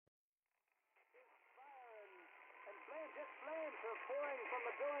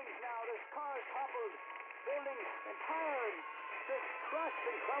building entire just crushed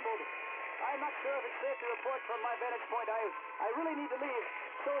and crumbled. I'm not sure if it's safe to report from my vantage point. I really need to leave.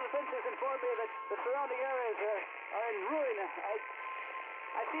 So the fences inform me that the surrounding areas are in ruin.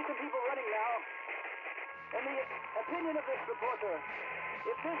 I see some people running now. In the opinion of this reporter,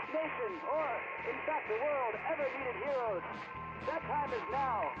 if this nation, or in fact the world, ever needed heroes, that time is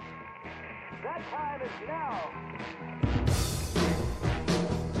now. That time is now.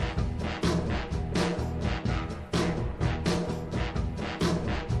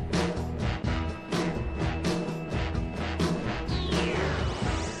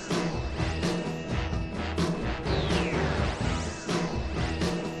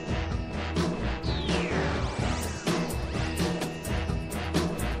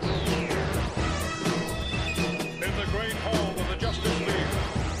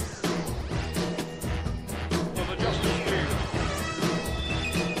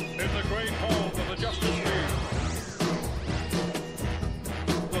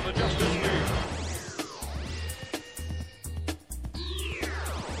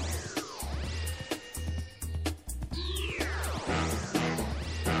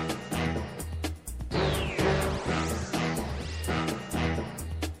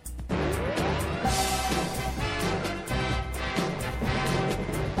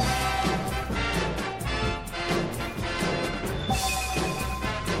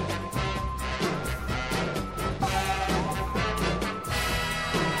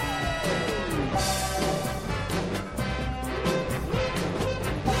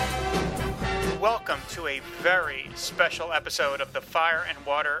 Welcome to a very special episode of the Fire and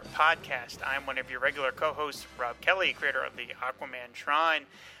Water Podcast. I'm one of your regular co-hosts, Rob Kelly, creator of the Aquaman Shrine.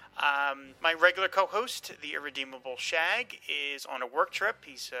 My regular co-host, the Irredeemable Shag, is on a work trip.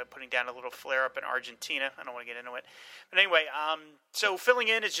 He's putting down a little flare-up in Argentina. I don't want to get into it. But anyway, so filling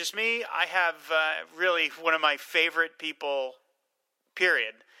in is just me. I have really one of my favorite people,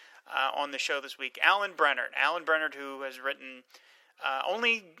 period, on the show this week, Alan Brennert. Alan Brennert, who has written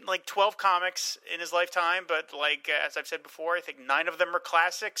only like 12 comics in his lifetime, but like as I've said before, I think 9 of them are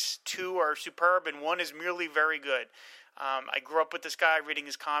classics, 2 are superb, and 1 is merely very good. I grew up with this guy reading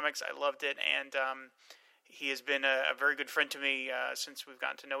his comics. I loved it, and he has been a very good friend to me since we've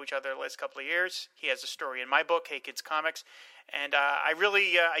gotten to know each other the last couple of years. He has a story in my book, Hey Kids Comics, and I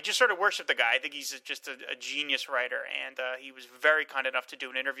just sort of worship the guy. I think he's just a genius writer, and he was very kind enough to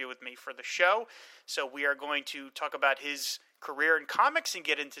do an interview with me for the show. So we are going to talk about his career in comics and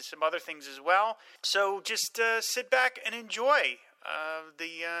get into some other things as well. So just sit back and enjoy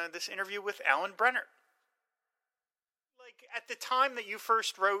this interview with Alan Brennert. Like at the time that you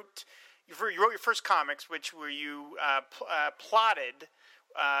first wrote your first comics, which were you plotted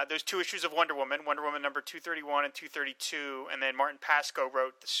those 2 issues of Wonder Woman number 231 and 232, and then Martin Pasco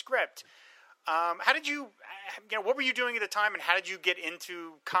wrote the script. How did you what were you doing at the time, and how did you get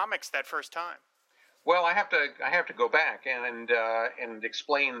into comics that first time? Well, I have to go back and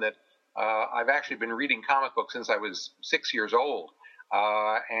explain that I've actually been reading comic books since I was 6 years old,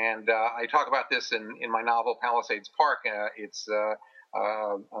 and I talk about this in my novel Palisades Park. There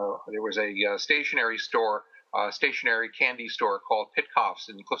was a stationery candy store called Pitcoff's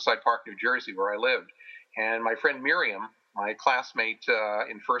in Cliffside Park, New Jersey, where I lived, and my friend Miriam, my classmate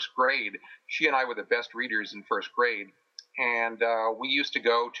in first grade, she and I were the best readers in first grade, and we used to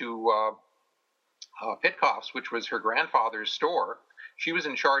go to Pitcoff's, which was her grandfather's store. She was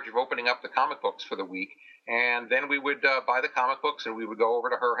in charge of opening up the comic books for the week, and then we would buy the comic books, and we would go over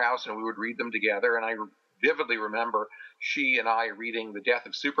to her house, and we would read them together. And I vividly remember she and I reading The Death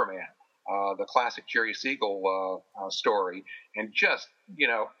of Superman, the classic Jerry Siegel story, and just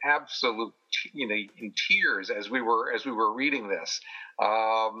absolute in tears as we were reading this.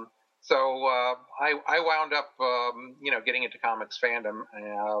 So I wound up getting into comics fandom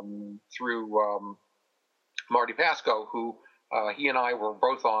through Marty Pasco, who he and I were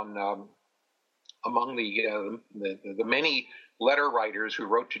both on among the many letter writers who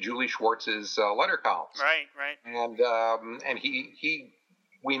wrote to Julie Schwartz's letter columns. Right. And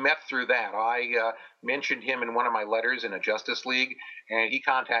we met through that. I mentioned him in one of my letters in a Justice League, and he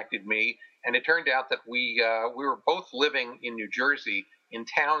contacted me. And it turned out that we were both living in New Jersey in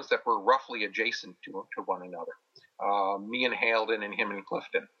towns that were roughly adjacent to one another. Me in Haledon and him in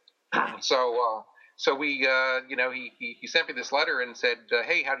Clifton. So we, he sent me this letter and said,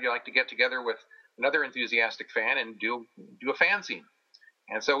 hey, how'd you like to get together with another enthusiastic fan and do a fanzine?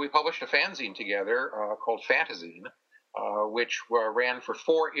 And so we published a fanzine together called Fantazine, which ran for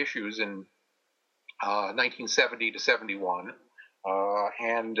 4 issues in 1970 to 71.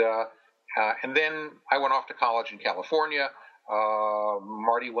 And then I went off to college in California.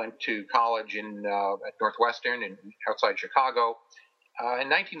 Marty went to college at Northwestern outside Chicago. In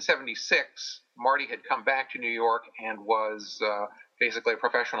 1976, Marty had come back to New York and was basically a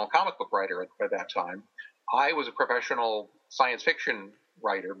professional comic book writer at that time. I was a professional science fiction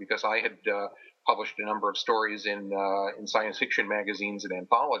writer because I had published a number of stories in science fiction magazines and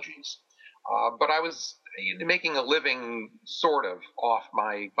anthologies. But I was making a living sort of off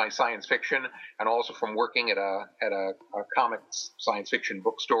my science fiction, and also from working at a comics science fiction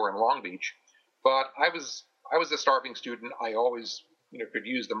bookstore in Long Beach. But I was a starving student. I always could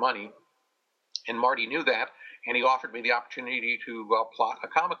use the money, and Marty knew that, and he offered me the opportunity to plot a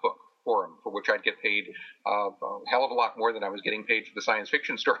comic book for him, for which I'd get paid a hell of a lot more than I was getting paid for the science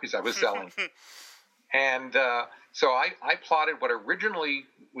fiction stories I was selling. And so I plotted what originally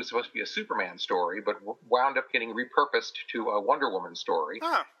was supposed to be a Superman story, but wound up getting repurposed to a Wonder Woman story.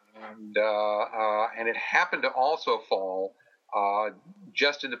 Huh. And it happened to also fall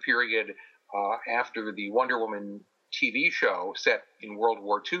just in the period after the Wonder Woman TV show set in World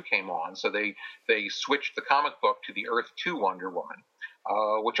War II came on. So they switched the comic book to the Earth 2 Wonder Woman,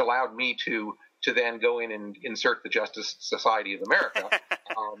 which allowed me to then go in and insert the Justice Society of America,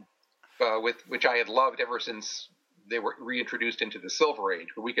 with which I had loved ever since they were reintroduced into the Silver Age.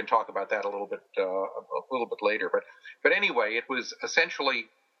 But we can talk about that a little bit later. But anyway, it was essentially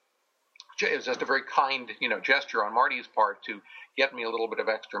just a very kind gesture on Marty's part to get me a little bit of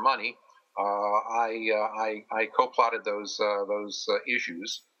extra money. I co-plotted those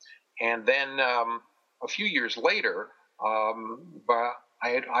issues, and then a few years later, but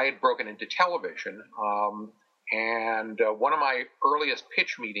I had broken into television, and one of my earliest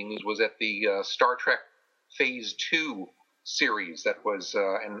pitch meetings was at the Star Trek Phase 2 series that was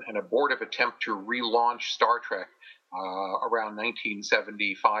an abortive attempt to relaunch Star Trek around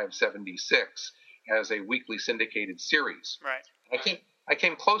 1975-76 as a weekly syndicated series. Right. I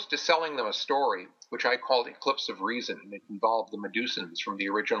came close to selling them a story, which I called Eclipse of Reason, and it involved the Medusans from the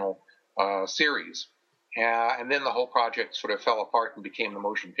original series. And then the whole project sort of fell apart and became the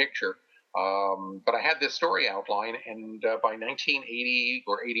motion picture. But I had this story outline, and by 1980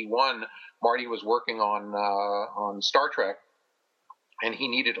 or 81, Marty was working on Star Trek, and he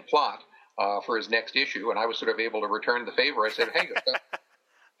needed a plot for his next issue, and I was sort of able to return the favor. I said, "Hey,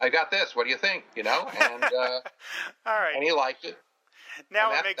 I got this. What do you think?" And all right, and he liked it.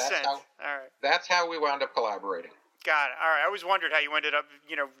 Now it makes sense. All right, that's how we wound up collaborating. Got it. All right. I always wondered how you ended up,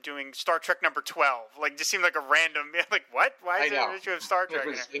 doing Star Trek number 12. Like, just seemed like a random, like, what? Why is there an issue of Star Trek?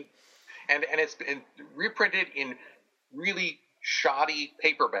 And it's been reprinted in really shoddy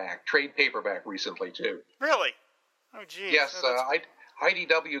trade paperback recently, too. Really? Oh, geez. Yes.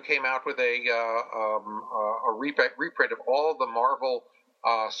 IDW came out with a reprint of all the Marvel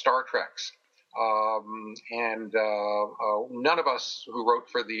Star Treks. And none of us who wrote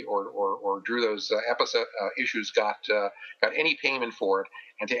for or drew those episode issues got any payment for it.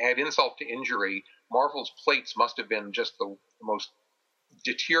 And to add insult to injury, Marvel's plates must have been just the most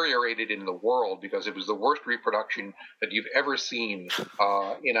deteriorated in the world, because it was the worst reproduction that you've ever seen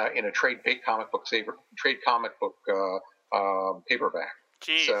in a trade comic book paperback.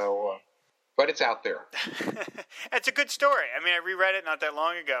 Jeez. So. But it's out there. It's a good story. I mean, I reread it not that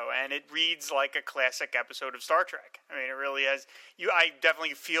long ago, and it reads like a classic episode of Star Trek. I mean, it really has. I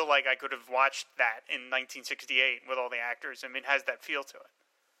definitely feel like I could have watched that in 1968 with all the actors. I mean, it has that feel to it.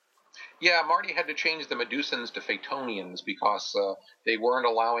 Yeah, Marty had to change the Medusans to Phaetonians because they weren't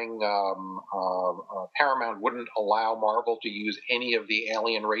allowing, Paramount wouldn't allow Marvel to use any of the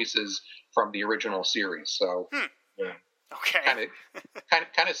alien races from the original series. So, yeah. Okay.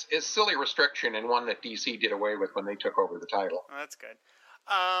 Kind of is silly restriction, and one that DC did away with when they took over the title. Oh, that's good.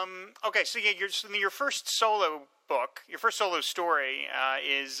 Okay, so yeah, your first solo book, your first solo story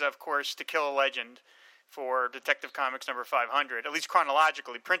is, of course, To Kill a Legend for Detective Comics number 500, at least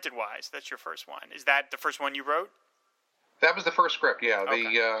chronologically, printed-wise. That's your first one. Is that the first one you wrote? That was the first script, yeah.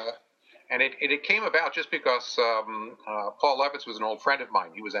 Okay. And it came about just because Paul Levitz was an old friend of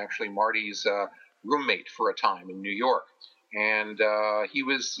mine. He was actually Marty's roommate for a time in New York, and he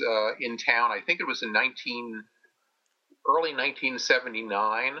was in town. I think it was in early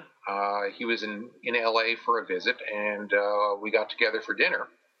 1979. He was in LA for a visit, and we got together for dinner.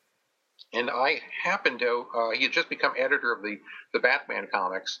 And I happened to he had just become editor of the Batman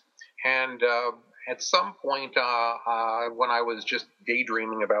comics, and at some point when I was just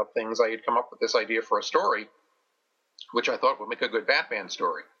daydreaming about things, I had come up with this idea for a story, which I thought would make a good Batman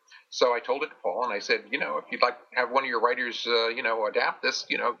story. So I told it to Paul, and I said, if you'd like to have one of your writers, adapt this,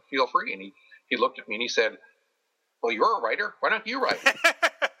 feel free. And he looked at me and he said, "Well, you're a writer. Why don't you write?" And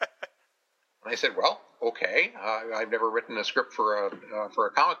I said, "Well, okay. I've never written a script for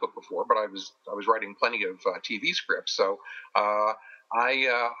a comic book before, but I was writing plenty of TV scripts. So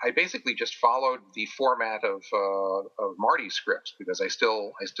I basically just followed the format of Marty's scripts because I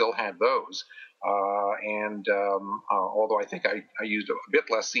still had those. And although I think I used a bit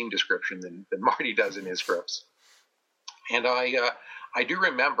less scene description than Marty does in his scripts. And I do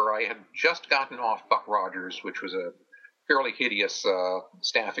remember I had just gotten off Buck Rogers, which was a fairly hideous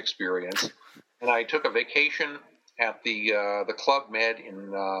staff experience, and I took a vacation at the Club Med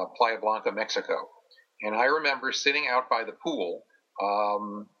in Playa Blanca, Mexico. And I remember sitting out by the pool,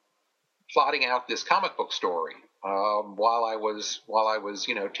 plotting out this comic book story while I was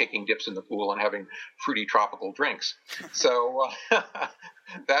taking dips in the pool and having fruity tropical drinks. So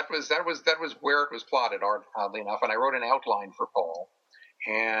that was where it was plotted, oddly enough. And I wrote an outline for Paul,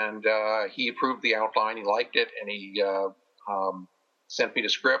 and he approved the outline. He liked it, and he sent me the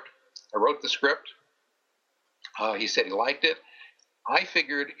script. I wrote the script. He said he liked it. I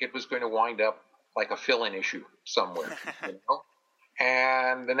figured it was going to wind up like a fill-in issue somewhere, you know.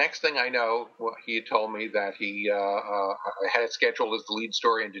 And the next thing I know, he had told me that he had it scheduled as the lead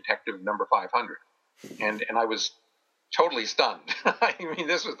story in Detective Number 500, and I was totally stunned. I mean,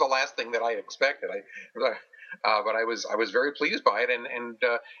 this was the last thing that I expected. But I was very pleased by it,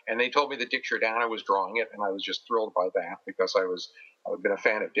 and they told me that Dick Giordano was drawing it, and I was just thrilled by that because I've been a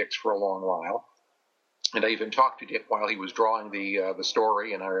fan of Dick's for a long while. And I even talked to Dick while he was drawing the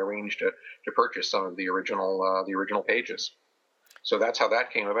story, and I arranged to purchase some of the original pages. So that's how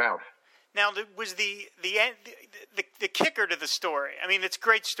that came about. Now, was the kicker to the story? I mean, it's a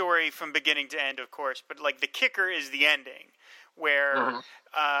great story from beginning to end, of course, but like the kicker is the ending, where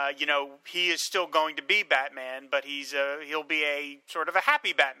he is still going to be Batman, but he'll be a sort of a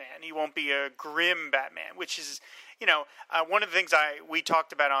happy Batman. He won't be a grim Batman, which is one of the things we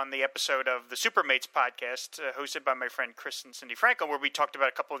talked about on the episode of the Supermates podcast, hosted by my friend Chris and Cindy Franklin, where we talked about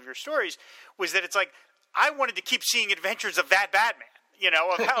a couple of your stories, was that it's like, I wanted to keep seeing adventures of that Batman,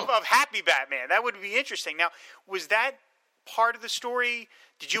 of happy Batman. That would be interesting. Now, was that part of the story?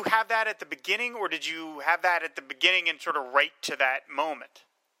 Did you have that at the beginning, or did you have that at the beginning and sort of right to that moment?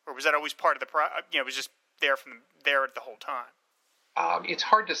 Or was that always part of the it was just there there the whole time? It's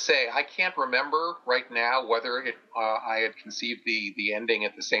hard to say. I can't remember right now whether I had conceived the ending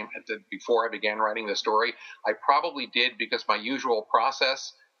before I began writing the story. I probably did, because my usual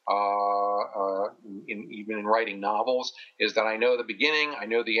process, even in writing novels, is that I know the beginning, I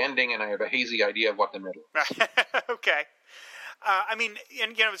know the ending, and I have a hazy idea of what the middle is. Okay. I mean,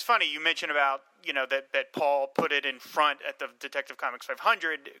 and it's funny you mentioned about that Paul put it in front at the Detective Comics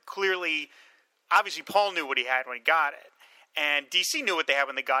 500. Clearly, obviously, Paul knew what he had when he got it. And DC knew what they had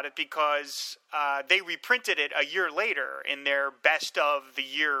when they got it, because they reprinted it a year later in their best of the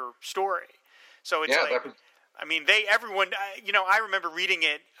year story. So it's I remember reading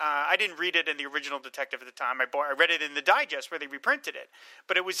it. I didn't read it in the original Detective at the time. I read it in the digest where they reprinted it.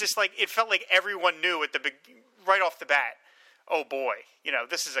 But it was just like, it felt like everyone knew right off the bat, oh boy,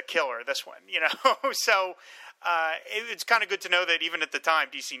 this is a killer, this one, So it's kind of good to know that even at the time,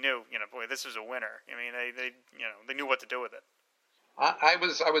 DC knew, boy, this was a winner. I mean, they knew what to do with it. I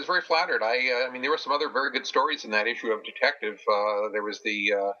was very flattered. I mean, there were some other very good stories in that issue of Detective. There was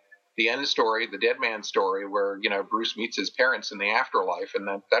the end story, the Dead Man story, where Bruce meets his parents in the afterlife, and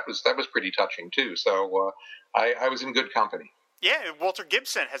that was pretty touching too. So I was in good company. Yeah, Walter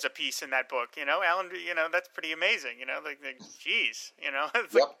Gibson has a piece in that book. Alan, that's pretty amazing. Geez,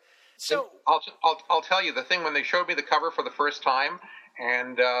 it's yep. Like, so I'll tell you the thing, when they showed me the cover for the first time,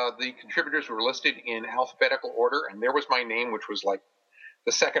 and the contributors were listed in alphabetical order, and there was my name, which was like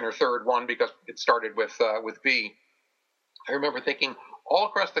the second or third one because it started with B. I remember thinking, all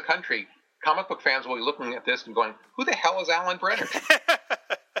across the country, comic book fans will be looking at this and going, "Who the hell is Alan Brenner?"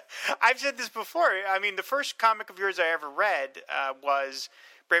 I've said this before. I mean, the first comic of yours I ever read was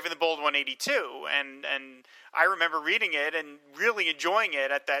Brave and the Bold 182, and I remember reading it and really enjoying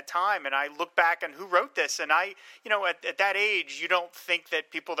it at that time. And I look back on who wrote this, and at that age, you don't think that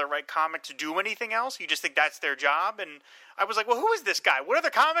people that write comics do anything else. You just think that's their job. And I was like, well, who is this guy? What other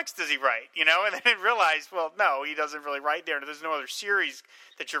comics does he write? And then I realized, well, no, he doesn't really write there. There's no other series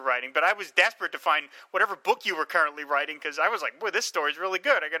that you're writing. But I was desperate to find whatever book you were currently writing, because I was like, boy, this story's really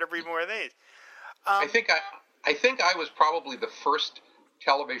good. I got to read more of these. I think I was probably the first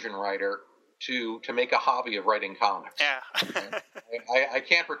television writer to make a hobby of writing comics. Yeah. I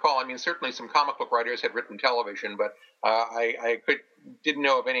can't recall. I mean, certainly some comic book writers had written television, but I didn't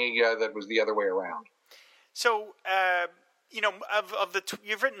know of any that was the other way around. So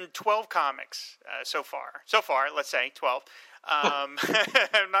you've written 12 comics so far. So far, let's say 12. I'm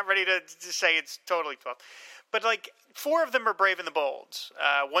not ready to say it's totally 12. But, like, 4 of them are Brave and the Bold.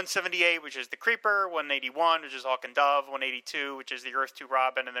 178, which is the Creeper, 181, which is Hawk and Dove, 182, which is the Earth 2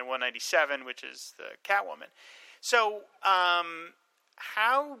 Robin, and then 197, which is the Catwoman. So,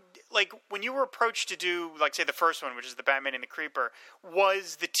 how, like, when you were approached to do, like, say, the first one, which is the Batman and the Creeper,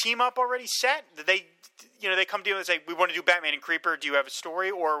 was the team up already set? Did they, they come to you and say, we want to do Batman and Creeper, do you have a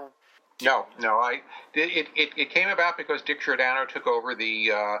story, or... No. It came about because Dick Giordano took over the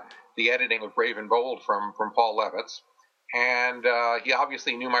editing of Brave and Bold from Paul Levitz, and he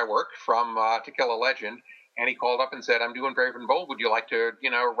obviously knew my work from To Kill a Legend, and he called up and said, "I'm doing Brave and Bold. Would you like to,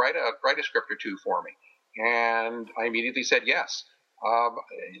 write a script or two for me?" And I immediately said yes.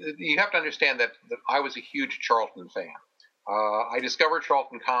 You have to understand that I was a huge Charlton fan. I discovered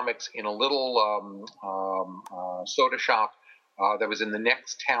Charlton Comics in a little soda shop that was in the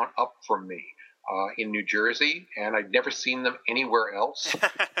next town up from me in New Jersey, and I'd never seen them anywhere else.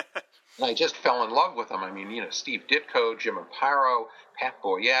 And I just fell in love with them. I mean, Steve Ditko, Jim Aparo, Pat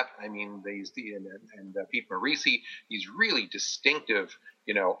Boyette, and Pete Morisi, these really distinctive,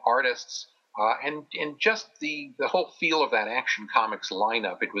 artists. And just the whole feel of that Action Comics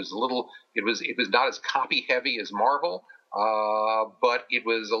lineup. It was not as copy heavy as Marvel, but it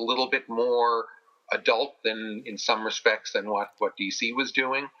was a little bit more adult than in some respects than what DC was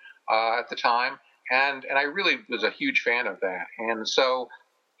doing at the time. And I really was a huge fan of that. And so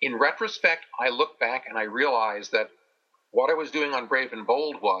in retrospect, I look back and I realized that what I was doing on Brave and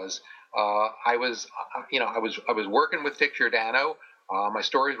Bold was I was working with Dick Giordano. My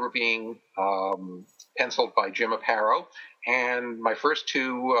stories were being penciled by Jim Aparo, and my first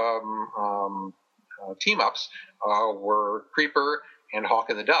 2 team-ups were Creeper and Hawk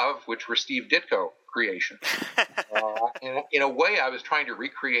and the Dove, which were Steve Ditko creations. And in a way, I was trying to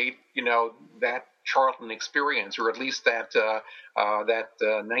recreate, that Charlton experience, or at least that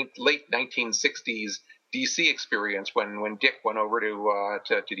late 1960s DC experience when Dick went over to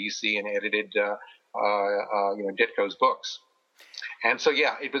DC and edited Ditko's books. And so,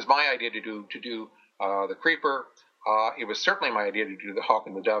 yeah, it was my idea to do the Creeper. It was certainly my idea to do the Hawk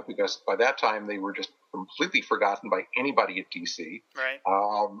and the Dove, because by that time they were just completely forgotten by anybody at DC. Right.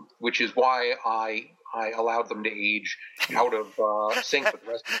 Which is why I allowed them to age out of sync with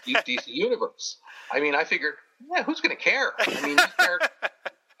the rest of the DC universe. I mean, I figured, who's going to care?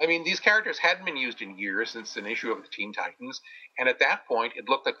 These characters hadn't been used in years since an issue of the Teen Titans, and at that point, it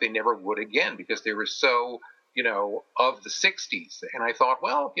looked like they never would again because they were so, of the '60s. And I thought,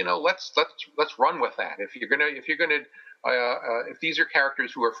 well, let's run with that. If these are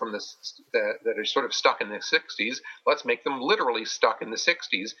characters who are from that are sort of stuck in the '60s, let's make them literally stuck in the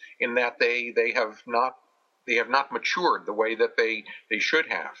 '60s, in that they have not matured the way that they should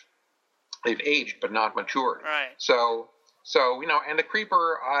have. They've aged but not matured. Right. So and the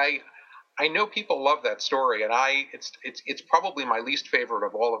Creeper, I know people love that story, and it's probably my least favorite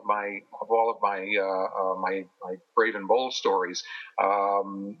of all of my Brave and Bold stories.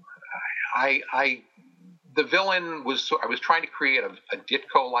 The villain I was trying to create a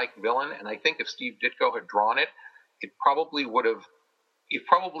Ditko-like villain, and I think if Steve Ditko had drawn it, it probably would have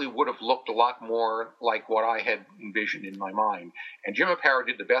looked a lot more like what I had envisioned in my mind. And Jim Aparo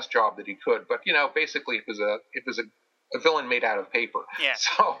did the best job that he could, but basically it was a villain made out of paper. Yeah.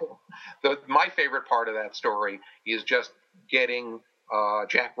 So my favorite part of that story is just getting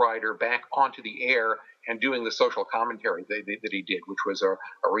Jack Ryder back onto the air and doing the social commentary that he did, which was a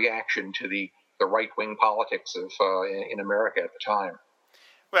reaction to the right-wing politics of in America at the time.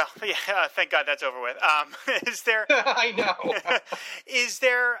 Well, yeah, thank God that's over with. Is there... I know. Is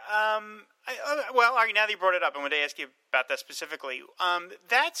there... well, Ari, now that you brought it up, I wanted to ask you about that specifically.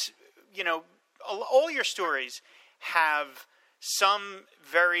 That's, all your stories have some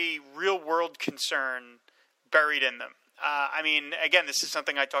very real-world concern buried in them. Again, this is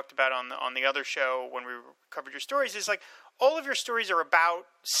something I talked about on the other show when we covered your stories, is like all of your stories are about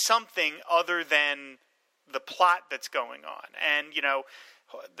something other than the plot that's going on. And,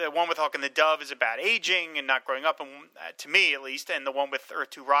 the one with Hawk and the Dove is about aging and not growing up, and to me at least, and the one with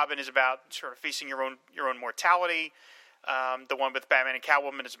Earth 2 Robin is about sort of facing your own mortality. The one with Batman and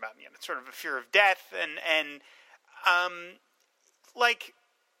Catwoman is about sort of a fear of death, and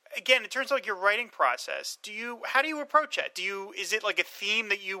again, in terms of like your writing process, how do you approach it? Is it like a theme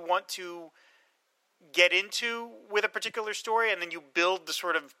that you want to get into with a particular story, and then you build the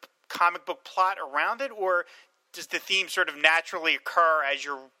sort of comic book plot around it, or does the theme sort of naturally occur as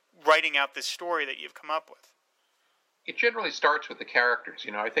you're writing out this story that you've come up with? It generally starts with the characters.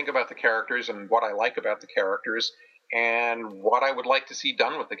 I think about the characters and what I like about the characters, and what I would like to see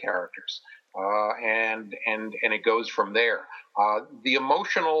done with the characters, and it goes from there. The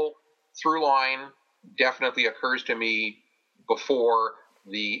emotional through line definitely occurs to me before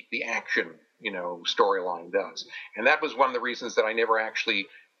the action, storyline does, and that was one of the reasons that I never actually,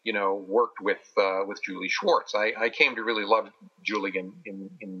 worked with Julie Schwartz. I came to really love Julie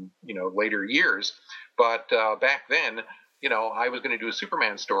in later years, but back then, I was going to do a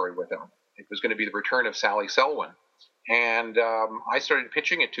Superman story with him. It was going to be the return of Sally Selwyn, and I started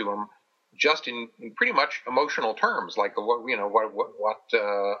pitching it to him just in pretty much emotional terms, like what it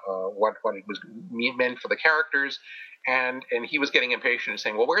was meant for the characters, and he was getting impatient and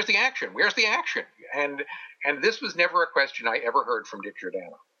saying, "Well, where's the action? Where's the action?" And this was never a question I ever heard from Dick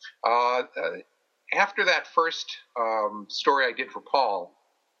Giordano. After that first story I did for Paul,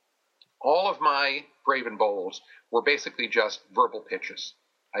 all of my Brave and Bolds were basically just verbal pitches.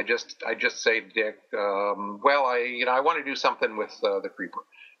 I just say to Dick, well, I want to do something with the Creeper,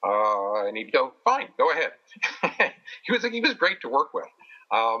 and he'd go, fine, go ahead. He was great to work with,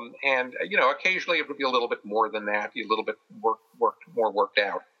 and occasionally it would be a little bit more than that, a little bit more worked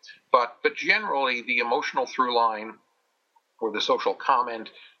out, but generally the emotional through line or the social comment,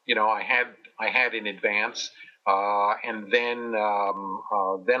 I had in advance. And then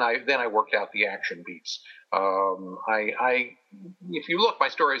I worked out the action beats. If you look, my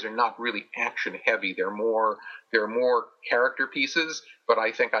stories are not really action heavy. They're more character pieces, but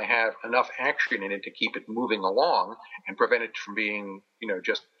I think I have enough action in it to keep it moving along and prevent it from being,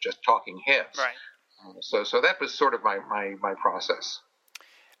 just talking heads. Right. So that was sort of my process.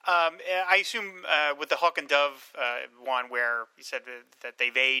 I assume with the Hawk and Dove one, where you said that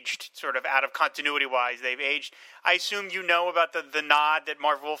they've aged sort of out of continuity-wise, they've aged. I assume you know about the nod that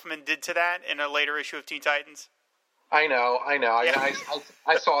Marv Wolfman did to that in a later issue of Teen Titans? I know. Yeah.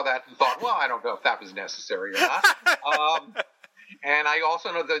 I saw that and thought, well, I don't know if that was necessary or not. And I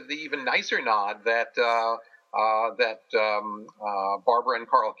also know the even nicer nod that Barbara and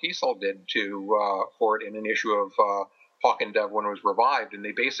Carl Kiesel did for it in an issue of Hawk and Dove when it was revived, and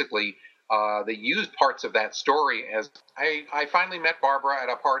they basically they used parts of that story as I finally met Barbara at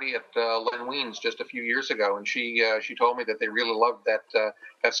a party at Len Wein's just a few years ago, and she told me that they really loved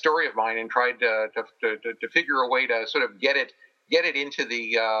that story of mine and tried to figure a way to sort of get it into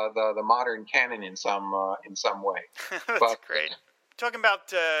the modern canon in some way. That's great. Talking about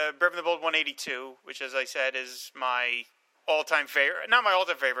Brave and the Bold 182, which, as I said, is my all-time favorite. Not my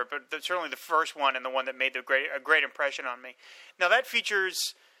all-time favorite, but certainly the first one and the one that made a great impression on me. Now, that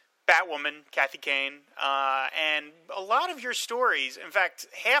features Batwoman, Kathy Kane, and a lot of your stories, in fact,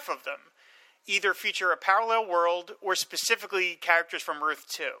 half of them, either feature a parallel world or specifically characters from Earth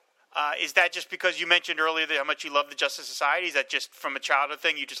 2. Is that just because you mentioned earlier how much you love the Justice Society? Is that just from a childhood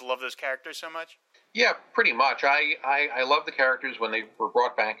thing? You just love those characters so much? Yeah, pretty much. I love the characters when they were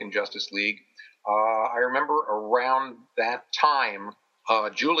brought back in Justice League. I remember around that time,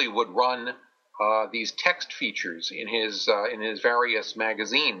 Julie would run these text features in his various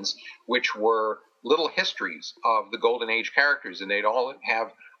magazines, which were little histories of the Golden Age characters, and they'd all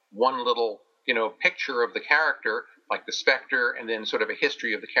have one little picture of the character, like the Spectre, and then sort of a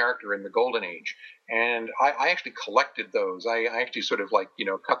history of the character in the Golden Age. And I actually collected those. I actually sort of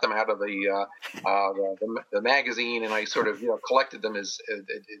cut them out of the magazine, and I sort of collected them as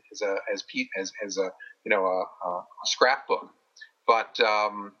a scrapbook. But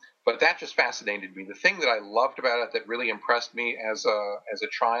that just fascinated me. The thing that I loved about it, that really impressed me as a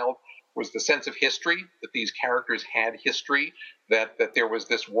child, was the sense of history, that these characters had history, that there was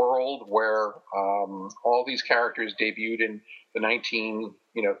this world where all these characters debuted in the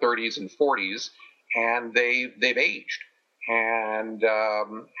 1930s and 40s, and they've aged, and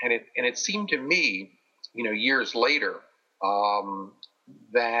it seemed to me, years later,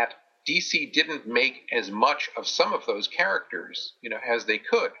 that DC didn't make as much of some of those characters, as they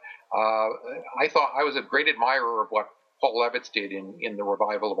could. I thought I was a great admirer of what Paul Levitz did in the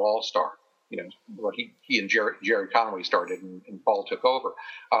revival of All-Star, what he and Jerry Conway started and Paul took over,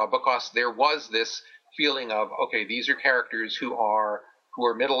 because there was this feeling of, okay, these are characters who are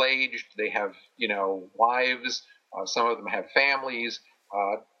middle-aged, they have, wives, some of them have families,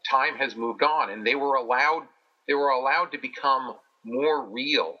 time has moved on, and they were allowed to become more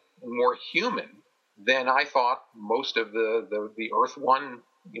real, more human than I thought most of the Earth One,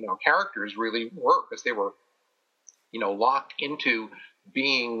 characters really were, because they were, locked into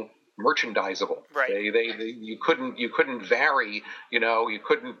being merchandisable. Right. You couldn't vary, you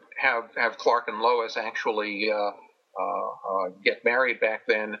couldn't have Clark and Lois actually get married back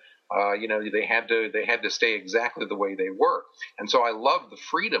then. They had to stay exactly the way they were. And so I love the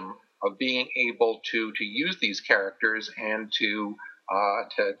freedom being able to use these characters and to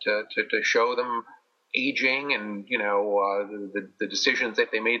show them aging and the decisions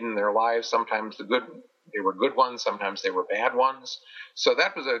that they made in their lives. Sometimes they were good ones, sometimes they were bad ones. So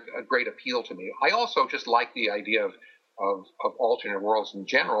that was a great appeal to me. I also just like the idea of alternate worlds in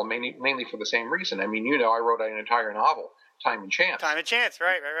general, mainly for the same reason. I mean, I wrote an entire novel, Time and Chance. Time and Chance,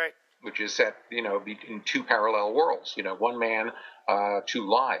 right. Which is set, in two parallel worlds. One man, two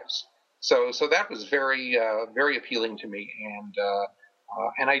lives. So that was very very appealing to me,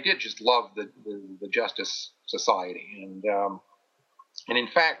 and I did just love the Justice Society, and in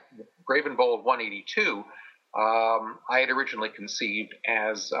fact, Brave and Bold 182, I had originally conceived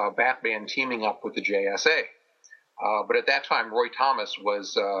as Batman teaming up with the JSA, but at that time, Roy Thomas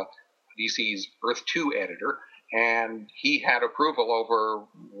was DC's Earth 2 editor, and he had approval over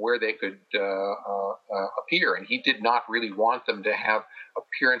where they could appear, and he did not really want them to have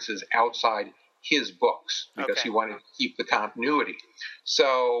appearances outside his books because he wanted to keep the continuity.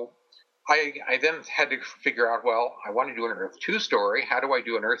 So I then had to figure out, well, I want to do an Earth 2 story. How do I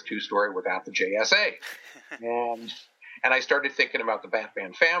do an Earth 2 story without the JSA? and I started thinking about the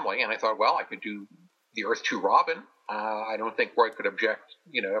Batman family, and I thought, well, I could do the Earth 2 Robin. I don't think Roy could object,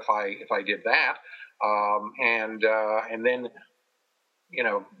 if I did that. And then,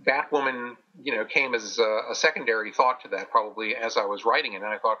 Batwoman, came as a secondary thought to that, probably as I was writing it. And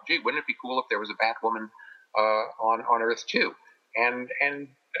I thought, gee, wouldn't it be cool if there was a Batwoman on Earth 2? And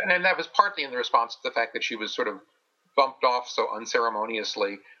that was partly in the response to the fact that she was sort of bumped off so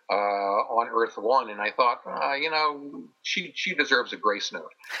unceremoniously on Earth 1. And I thought, she deserves a grace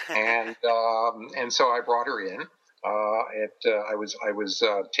note. And so I brought her in. I was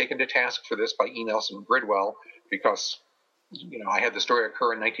taken to task for this by E. Nelson Bridwell because I had the story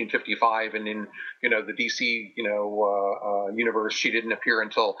occur in 1955, and in the DC universe, she didn't appear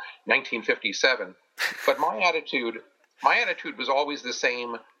until 1957. But my attitude was always the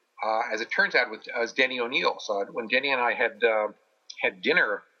same, as it turns out, as Denny O'Neil. So when Denny and I had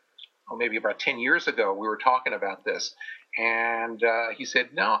dinner, maybe about 10 years ago, we were talking about this. And he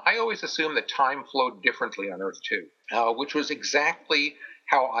said, no, I always assumed that time flowed differently on Earth 2, which was exactly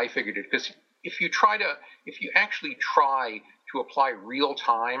how I figured it. Because if you actually try to apply real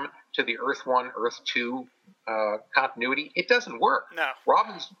time to the Earth 1, Earth 2 continuity, it doesn't work. No.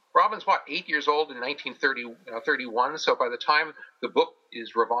 Robin's what, 8 years old in 1931, so by the time the book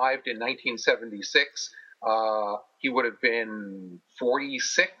is revived in 1976, he would have been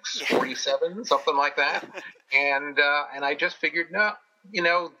 46, 47, something like that. And I just figured, no,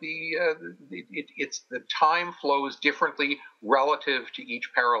 it's the time flows differently relative to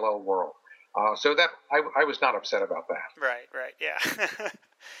each parallel world. So that I was not upset about that. Right, yeah.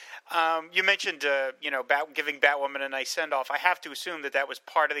 You mentioned, giving Batwoman a nice send-off. I have to assume that was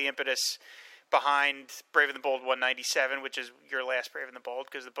part of the impetus behind Brave and the Bold 197, which is your last Brave and the Bold,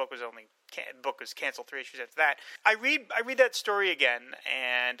 because the book was canceled 3 issues after that. I read that story again,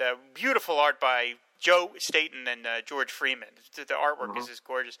 and beautiful art by Joe Staton and George Freeman. The artwork is just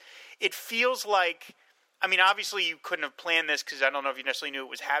gorgeous. It feels like, obviously you couldn't have planned this because I don't know if you necessarily knew it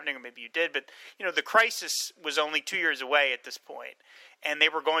was happening, or maybe you did, but the crisis was only 2 years away at this point, and they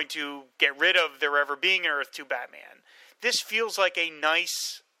were going to get rid of there ever being an Earth 2 Batman. This feels like a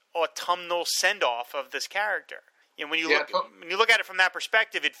nice autumnal send-off of this character. When you look at it from that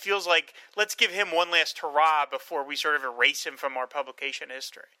perspective, it feels like let's give him one last hurrah before we sort of erase him from our publication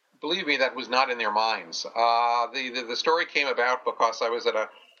history. Believe me, that was not in their minds. The story came about because I was at a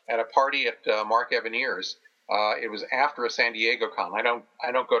party at Mark Evaniers. It was after a San Diego con. I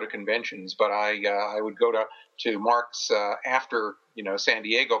don't go to conventions, but I would go to Mark's after San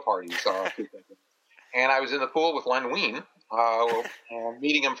Diego parties. And I was in the pool with Len Wein, and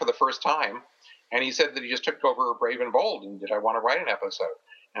meeting him for the first time, and he said that he just took over Brave and Bold, and did I want to write an episode?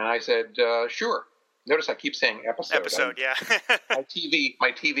 And I said, sure. Notice I keep saying episode. Yeah.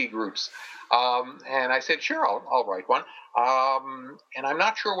 my TV groups. And I said, sure, I'll write one. And I'm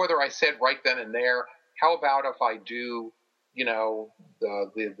not sure whether I said right then and there, how about if I do,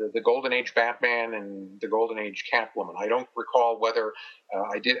 the Golden Age Batman and the Golden Age Catwoman? I don't recall whether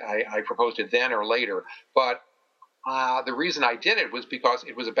I proposed it then or later, but the reason I did it was because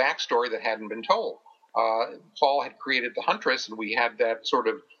it was a backstory that hadn't been told. Paul had created the Huntress, and we had that sort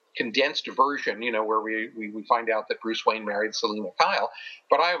of condensed version, where we find out that Bruce Wayne married Selina Kyle.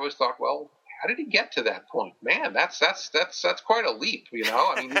 But I always thought, well, how did he get to that point? Man, that's quite a leap,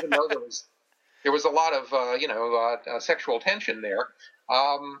 even though there was a lot of sexual tension there.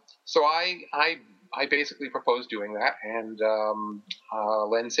 So I basically proposed doing that, and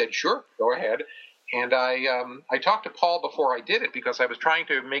Len said, sure, go ahead. I talked to Paul before I did it because I was trying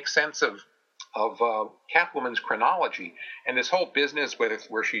to make sense of Catwoman's chronology and this whole business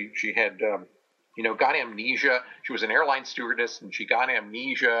where she had got amnesia. She was an airline stewardess and she got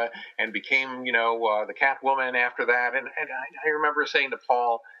amnesia and became the Catwoman after that. And I remember saying to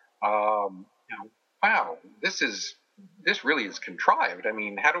Paul, wow, this really is contrived. I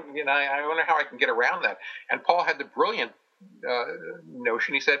mean, I wonder how I can get around that. And Paul had the brilliant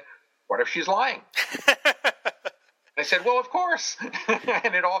notion. He said, what if she's lying? I said, well, of course.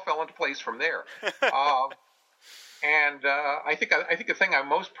 And it all fell into place from there. And I think the thing I'm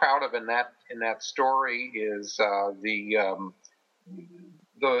most proud of in that story is the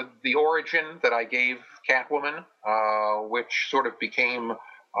origin that I gave Catwoman, which sort of became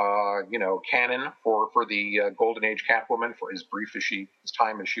canon for the Golden Age Catwoman for as brief as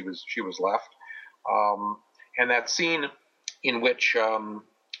time as she was left, and that scene in which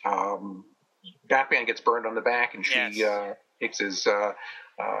Batman gets burned on the back and she takes his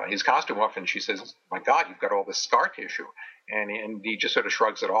costume off and she says, "My God, you've got all this scar tissue," and he just sort of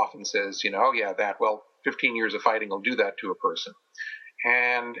shrugs it off and says, "Oh yeah, 15 years of fighting will do that to a person,"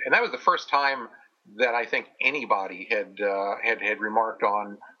 and that was the first time that I think anybody had remarked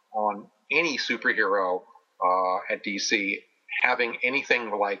on any superhero at DC having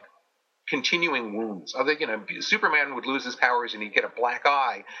anything like continuing wounds. Superman would lose his powers and he'd get a black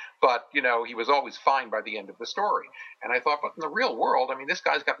eye, but he was always fine by the end of the story. And I thought, but in the real world, I mean, this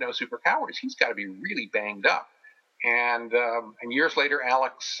guy's got no superpowers. He's got to be really banged up. And years later,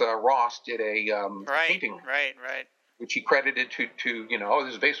 Alex Ross did a painting, right, which he credited to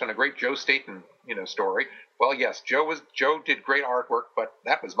this is based on a great Joe Staton story. Well, yes, Joe did great artwork, but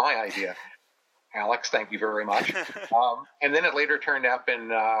that was my idea. Alex, thank you very much. And then it later turned up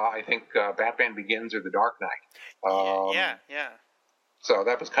in I think Batman Begins or The Dark Knight. Yeah. So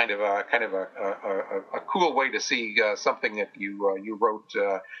that was kind of a cool way to see something that you wrote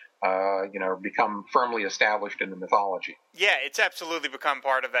become firmly established in the mythology. Yeah, it's absolutely become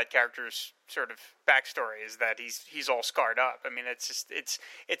part of that character's sort of backstory, is that he's all scarred up. I mean, it's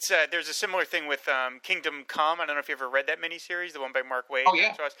there's a similar thing with Kingdom Come. I don't know if you ever read that miniseries, the one by Mark Waid.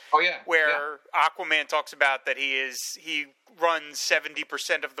 Oh yeah. Where Aquaman talks about that he runs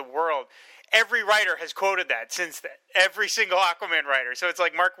 70% of the world. Every writer has quoted that since then. Every single Aquaman writer. So it's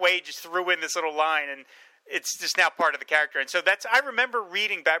like Mark Waid just threw in this little line, and it's just now part of the character. And so I remember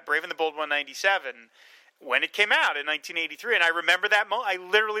reading Brave and the Bold 197 when it came out in 1983, and I remember that moment. I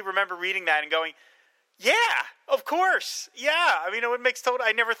literally remember reading that and going, yeah, of course. Yeah, I mean, it makes total.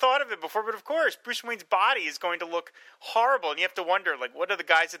 I never thought of it before, but of course, Bruce Wayne's body is going to look horrible, and you have to wonder, like, what do the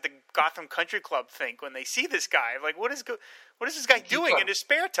guys at the Gotham Country Club think when they see this guy? Like, what is this guy doing in his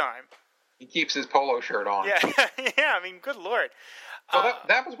spare time? He keeps his polo shirt on. Yeah, yeah. I mean, good Lord. So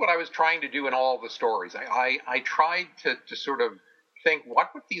that was what I was trying to do in all the stories. I tried to sort of think, what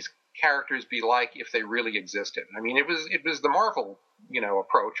would these characters be like if they really existed? I mean, it was the Marvel,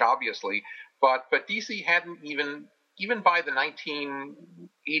 approach, obviously, but DC hadn't even by the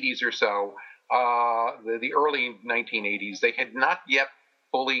 1980s or so, the early 1980s, they had not yet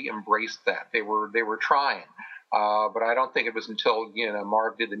fully embraced that. They were trying. But I don't think it was until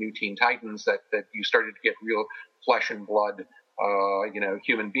Marv did the New Teen Titans that you started to get real flesh and blood,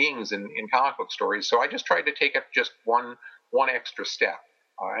 human beings in comic book stories. So I just tried to take it just one extra step.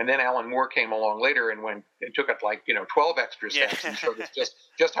 And then Alan Moore came along later and took it 12 extra steps and showed us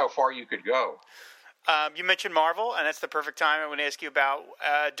just how far you could go. You mentioned Marvel, and that's the perfect time. I want to ask you about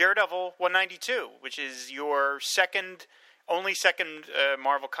Daredevil 192, which is your only second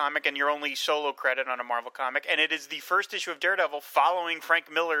Marvel comic and your only solo credit on a Marvel comic. And it is the first issue of Daredevil following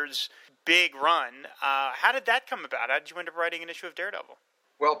Frank Miller's big run. How did that come about? How did you end up writing an issue of Daredevil?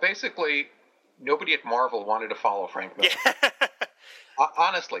 Well, basically, nobody at Marvel wanted to follow Frank Miller. Yeah.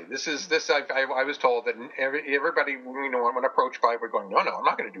 Honestly, I was told that everybody, when approached by it, were going, no, I'm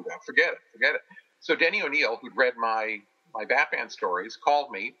not going to do that. Forget it. So Denny O'Neil, who'd read my Batman stories,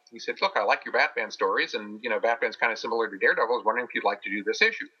 called me. He said, look, I like your Batman stories, and, Batman's kind of similar to Daredevil. I was wondering if you'd like to do this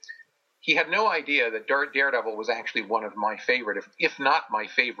issue. He had no idea that Daredevil was actually one of my favorite, if not my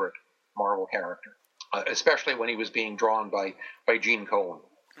favorite, Marvel character, especially when he was being drawn by Gene Colan.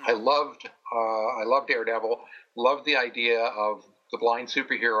 I loved Daredevil, loved the idea of the blind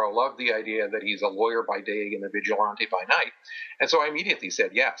superhero, loved the idea that he's a lawyer by day and a vigilante by night. And so I immediately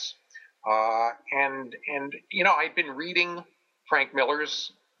said yes. And I'd been reading Frank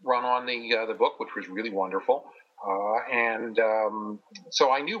Miller's run on the book, which was really wonderful.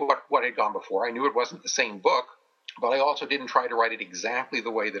 So I knew what had gone before. I knew it wasn't the same book, but I also didn't try to write it exactly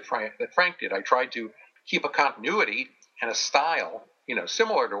the way that Frank did. I tried to keep a continuity and a style,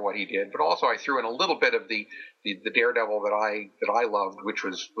 similar to what he did, but also I threw in a little bit of the Daredevil that I loved, which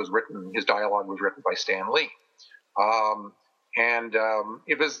was written. His dialogue was written by Stan Lee, and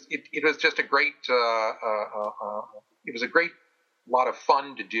it was just a great it was a great lot of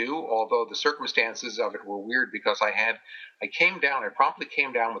fun to do. Although the circumstances of it were weird because I promptly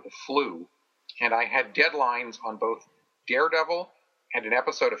came down with the flu, and I had deadlines on both Daredevil and an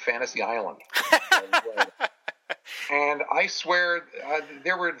episode of Fantasy Island. And I swear,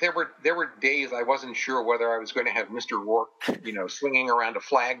 there were days I wasn't sure whether I was going to have Mr. Rourke, swinging around a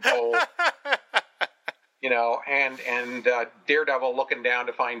flagpole, and Daredevil looking down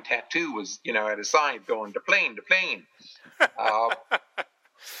to find Tattoo was, at his side going to plane.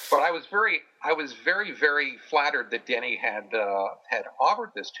 But I was very, very flattered that Denny had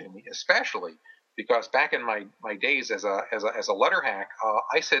offered this to me, especially because back in my days as a letter hack,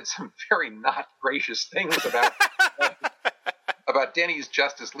 I said some very not gracious things about Denny's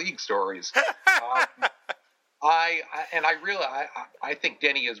Justice League stories. I think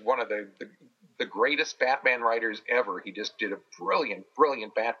Denny is one of the greatest Batman writers ever. He just did a brilliant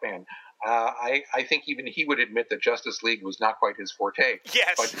Batman. I think even he would admit that Justice League was not quite his forte.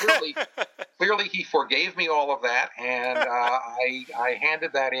 Yes. But clearly he forgave me all of that, and I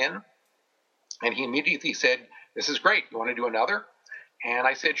handed that in. And he immediately said, "This is great. You want to do another?" And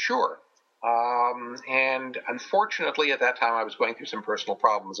I said, "Sure." And unfortunately, at that time, I was going through some personal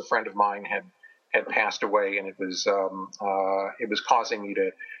problems. A friend of mine had passed away, and it was causing me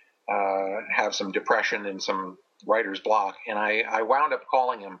to have some depression and some writer's block. And I wound up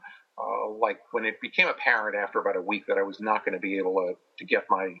calling him, when it became apparent after about a week that I was not going to be able to get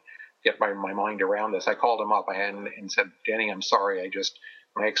my mind around this. I called him up and said, "Denny, I'm sorry.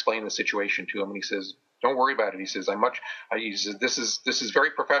 When I explained the situation to him, and he says, 'Don't worry about it.' He says, he says, this is very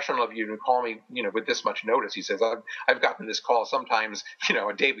professional of you to call me, with this much notice." He says, I've gotten this call sometimes,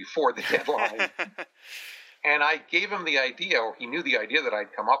 a day before the deadline." And I gave him the idea, or he knew the idea that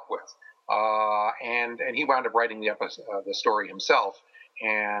I'd come up with. And he wound up writing the story himself,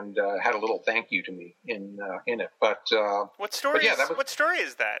 and had a little thank you to me in it. But what story? What story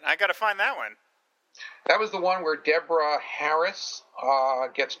is that? I got to find that one. That was the one where Deborah Harris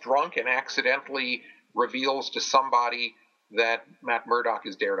gets drunk and accidentally reveals to somebody that Matt Murdock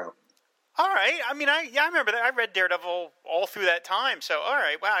is Daredevil. All right. I mean, I remember that. I read Daredevil all through that time. So, all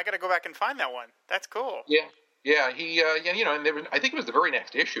right. Wow, I got to go back and find that one. That's cool. Yeah. He, and I think it was the very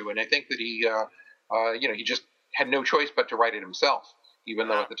next issue, and I think that he, he just had no choice but to write it himself, even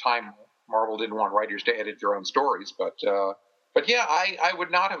though at the time Marvel didn't want writers to edit their own stories. But yeah, I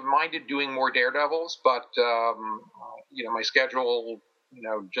would not have minded doing more Daredevils, but my schedule,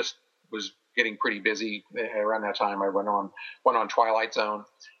 just was getting pretty busy around that time. I went on Twilight Zone,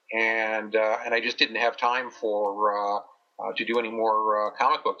 and I just didn't have time to do any more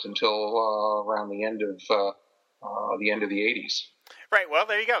comic books until around the end of the 80s. Right. Well,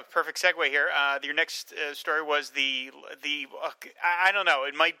 there you go. Perfect segue here. Your next story was I don't know.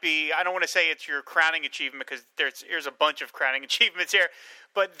 It might be. I don't want to say it's your crowning achievement because there's a bunch of crowning achievements here.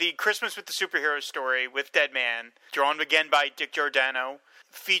 But the Christmas with the Superheroes story with Deadman, drawn again by Dick Giordano,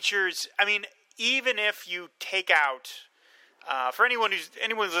 features. I mean, even if you take out. For anyone who's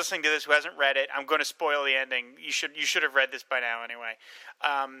listening to this who hasn't read it, I'm going to spoil the ending. You should have read this by now anyway.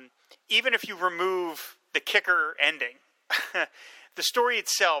 Even if you remove the kicker ending. The story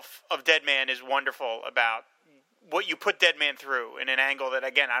itself of Deadman is wonderful about what you put Deadman through in an angle that,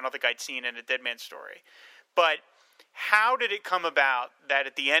 again, I don't think I'd seen in a Deadman story. But how did it come about that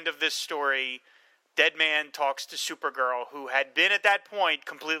at the end of this story, Deadman talks to Supergirl, who had been at that point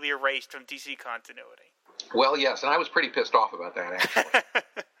completely erased from DC continuity? Well, yes, and I was pretty pissed off about that, actually.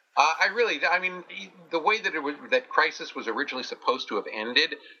 The way that Crisis was originally supposed to have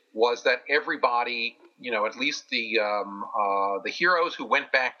ended was that everybody, at least the heroes who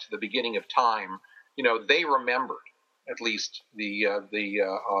went back to the beginning of time, they remembered at least the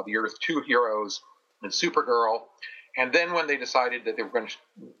Earth 2 heroes and Supergirl. And then when they decided that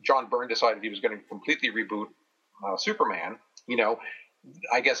John Byrne decided he was going to completely reboot Superman,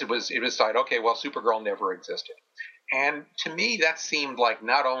 I guess it was decided, okay, well, Supergirl never existed. And to me, that seemed like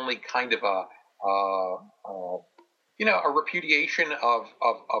not only kind of a repudiation of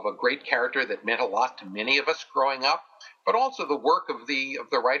a great character that meant a lot to many of us growing up, but also the work of the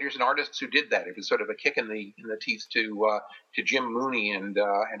writers and artists who did that. It was sort of a kick in the teeth to Jim Mooney and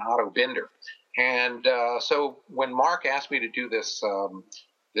Otto Binder. And so when Mark asked me to do this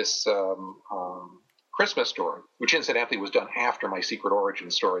Christmas story, which incidentally was done after my Secret Origin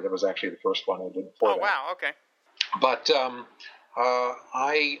story, that was actually the first one I did before that. Oh, wow, okay. But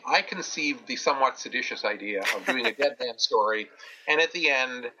I conceived the somewhat seditious idea of doing a Dead Man story, and at the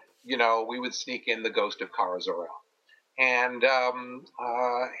end, we would sneak in the ghost of Kara Zor-El. And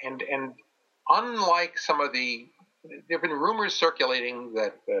unlike some of there have been rumors circulating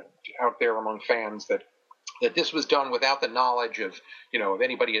that out there among fans that this was done without the knowledge of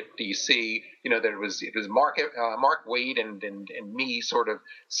anybody at DC. That it was Mark Waid and me sort of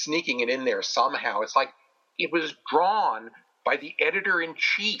sneaking it in there somehow. It's like it was drawn by the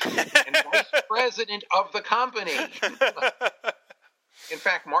editor-in-chief and vice president of the company. In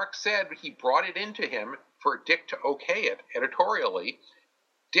fact, Mark said he brought it into him for Dick to okay it editorially.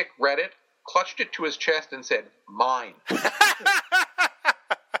 Dick read it, clutched it to his chest, and said, "Mine."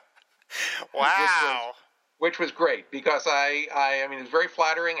 Wow. Which was great, because I mean, it was very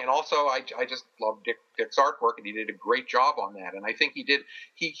flattering, and also I just love Dick's artwork, and he did a great job on that. And I think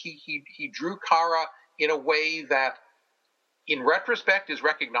he drew Kara in a way that, in retrospect, is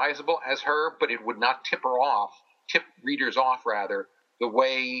recognizable as her, but it would not tip readers off, rather, the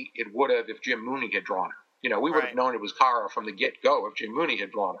way it would have if Jim Mooney had drawn her. We would have known it was Kara from the get-go if Jim Mooney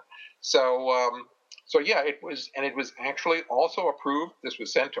had drawn her. So yeah, it was actually also approved. This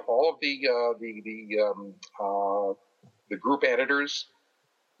was sent to all of the group editors.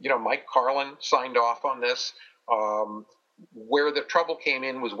 Mike Carlin signed off on this. Where the trouble came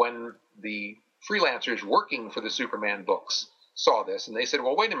in was when the freelancers working for the Superman books saw this, and they said,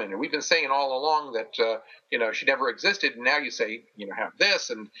 "Well, wait a minute. We've been saying all along that she never existed, and now you say have this,"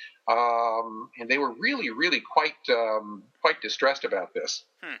 and they were really, really quite distressed about this.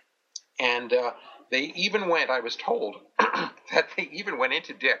 And they even went, I was told, that they even went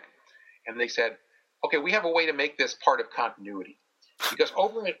into Dick and they said, "Okay, we have a way to make this part of continuity, because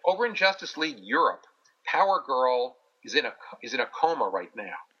over in Justice League Europe, Power Girl is in a coma right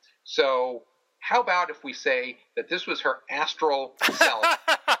now. So how about if we say that this was her astral self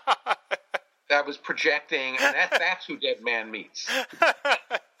that was projecting, and that's who Dead Man meets."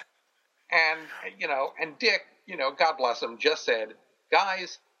 And Dick, God bless him, just said,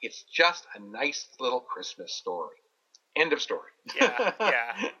 "Guys, it's just a nice little Christmas story." End of story.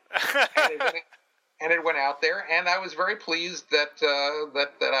 Yeah. and it went out there, and I was very pleased that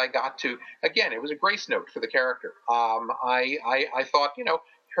I got to. Again, it was a grace note for the character. I thought,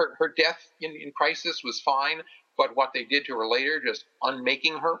 her death in Crisis was fine, but what they did to her later, just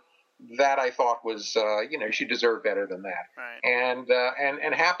unmaking her, that I thought was, she deserved better than that. Right.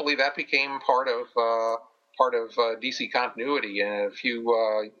 And happily that became part of DC continuity. And a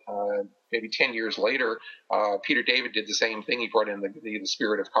few, maybe 10 years later, Peter David did the same thing. He brought in the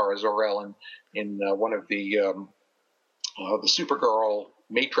spirit of Kara Zor-El in one of the Supergirl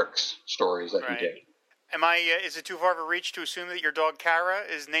Matrix stories that he did. Is it too far of a reach to assume that your dog Kara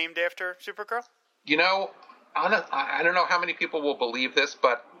is named after Supergirl? I don't know how many people will believe this,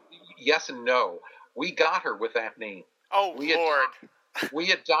 but yes and no. We got her with that name. Oh, Lord.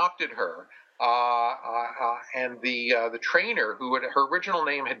 We adopted her. And the trainer, her original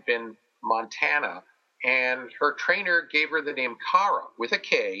name had been Montana, and her trainer gave her the name Kara with a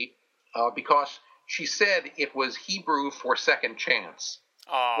K, because she said it was Hebrew for second chance.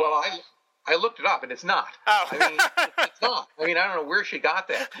 Oh. Well, I looked it up, and it's not. Oh. I mean, it's not. I mean, I don't know where she got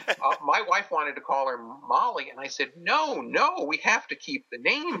that. My wife wanted to call her Molly, and I said, no, we have to keep the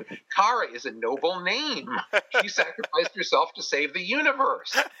name. Kara is a noble name. She sacrificed herself to save the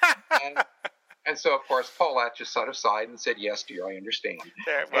universe. And so, of course, Paulette just sat aside and said, "Yes, dear, I understand."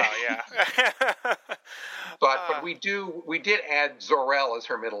 Well, yeah. But we did add Zor-El as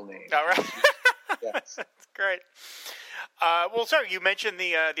her middle name. All right. Yes. That's great. Well, sorry, you mentioned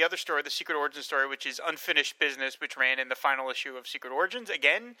the other story, the Secret Origins story, which is Unfinished Business, which ran in the final issue of Secret Origins.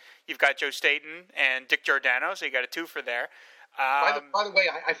 Again, you've got Joe Staton and Dick Giordano, so you got a twofer there. By the way,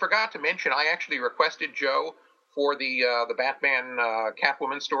 I forgot to mention, I actually requested Joe for the Batman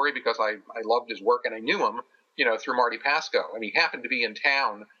Catwoman story, because I loved his work, and I knew him, through Marty Pasco, and he happened to be in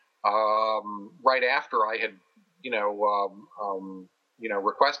town right after I had,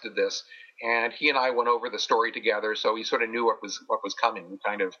 requested this, and he and I went over the story together, so he sort of knew what was coming. We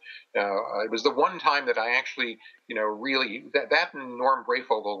kind of, it was the one time that I actually, really, that and Norm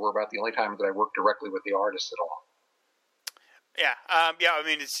Brayfogle were about the only times that I worked directly with the artists at all. Yeah, I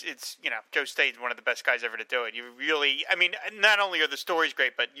mean, it's Joe Staton's one of the best guys ever to do it. You really, I mean, not only are the stories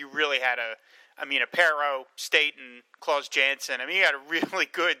great, but you really had Aparo, Staton, Klaus Janson. I mean, you had a really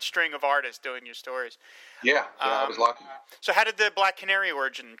good string of artists doing your stories. Yeah, I was lucky. So how did the Black Canary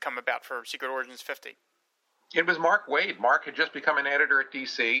origin come about for Secret Origins 50? It was Mark Waid. Mark had just become an editor at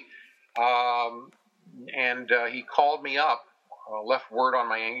DC, and he called me up, left word on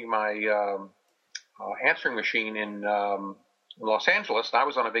my answering machine in Los Angeles, and I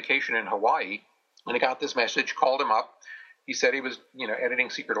was on a vacation in Hawaii, and I got this message, called him up. He said he was, editing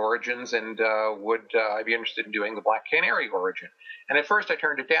Secret Origins, and would I be interested in doing the Black Canary origin? And at first I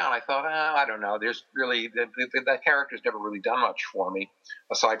turned it down. I thought, I don't know. There's really, that character's never really done much for me,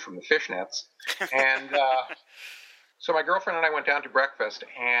 aside from the fishnets. And so my girlfriend and I went down to breakfast,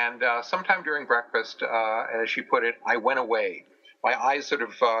 and sometime during breakfast, as she put it, I went away. My eyes sort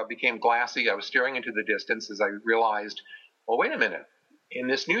of became glassy. I was staring into the distance as I realized, well, wait a minute. In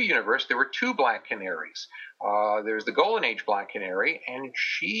this new universe, there were two Black Canaries. There's the Golden Age Black Canary, and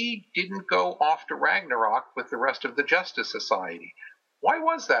she didn't go off to Ragnarok with the rest of the Justice Society. Why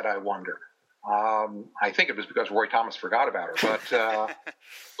was that, I wonder? I think it was because Roy Thomas forgot about her.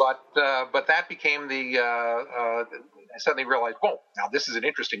 But that became I suddenly realized, now this is an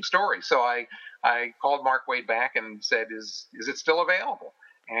interesting story. So I called Mark Waid back and said, is it still available?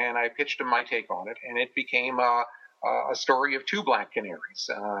 And I pitched him my take on it, and it became a story of two Black Canaries,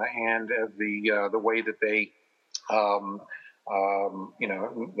 and the way that they, the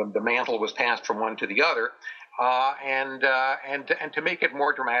mantle was passed from one to the other, and to make it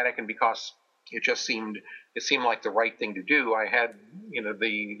more dramatic, and because it seemed like the right thing to do, I had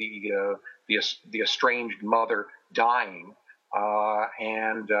the estranged mother dying,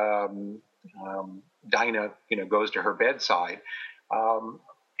 and Dinah goes to her bedside,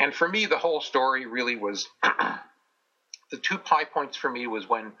 and for me the whole story really was. The two high points for me was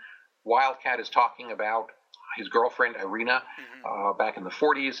when Wildcat is talking about his girlfriend, Irina, back in the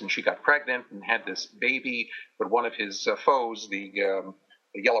 40s, and she got pregnant and had this baby, but one of his foes, the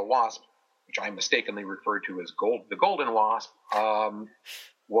yellow wasp, which I mistakenly referred to as the golden wasp,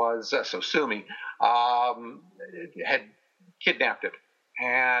 so Sumi, had kidnapped it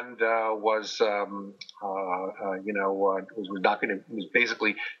and was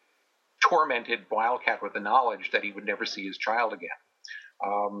basically tormented Wildcat with the knowledge that he would never see his child again.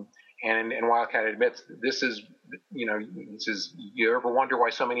 And Wildcat admits, you ever wonder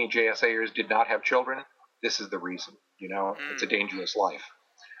why so many JSAers did not have children? This is the reason. It's a dangerous life.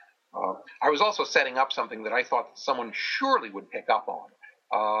 I was also setting up something that I thought someone surely would pick up on,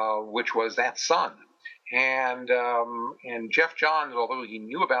 which was that son. And Jeff Johns, although he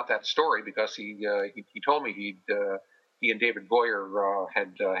knew about that story because he told me he and David Goyer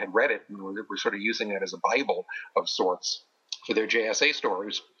had read it and were sort of using it as a Bible of sorts for their JSA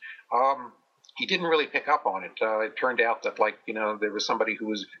stories. He didn't really pick up on it. It turned out that there was somebody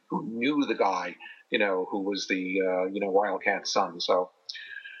who knew the guy, who was the Wildcat's son. So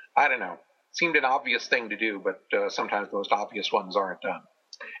I don't know. It seemed an obvious thing to do, but sometimes the most obvious ones aren't done.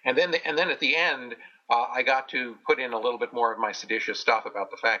 And then at the end, I got to put in a little bit more of my seditious stuff about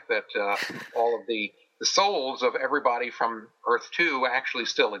the fact that all of the souls of everybody from Earth 2 actually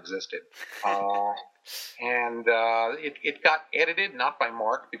still existed. And it got edited, not by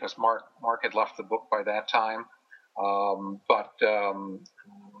Mark, because Mark had left the book by that time, but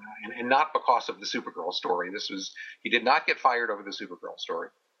not because of the Supergirl story. He did not get fired over the Supergirl story,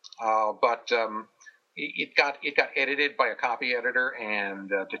 but it got edited by a copy editor and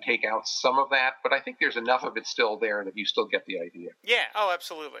to take out some of that. But I think there's enough of it still there that you still get the idea. Yeah. Oh,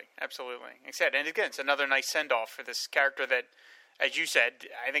 absolutely. Like I said, and again, it's another nice send-off for this character that, as you said,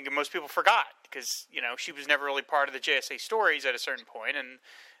 I think most people forgot because, she was never really part of the JSA stories at a certain point, and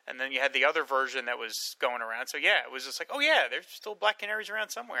then you had the other version that was going around. So, yeah, it was just like, oh, yeah, there's still Black Canaries around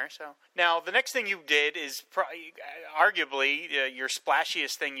somewhere. So now the next thing you did is arguably your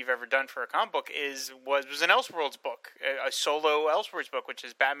splashiest thing you've ever done for a comic book was an Elseworlds book, a solo Elseworlds book, which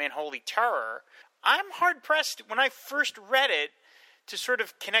is Batman Holy Terror. I'm hard-pressed when I first read it to sort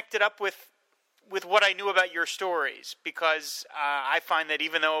of connect it up with what I knew about your stories, because I find that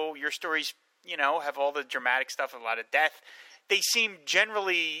even though your stories, have all the dramatic stuff, a lot of death, they seem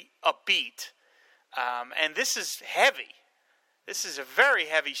generally upbeat. And this is heavy. This is a very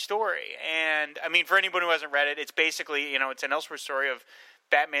heavy story. And, I mean, for anyone who hasn't read it, it's basically, it's an Elseworlds story of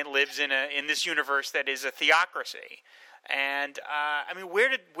Batman lives in this universe that is a theocracy. And, where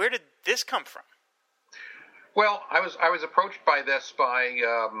did this come from? Well, I was approached by this by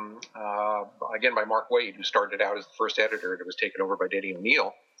Mark Waid, who started out as the first editor, and it was taken over by Denny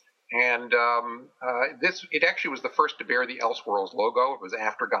O'Neil. And it actually was the first to bear the Elseworlds logo. It was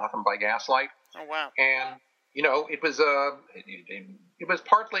after Gotham by Gaslight. Oh wow! And it was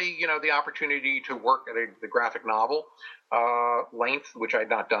partly the opportunity to work at the graphic novel length, which I'd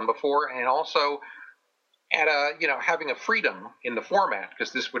not done before, and also at having a freedom in the format,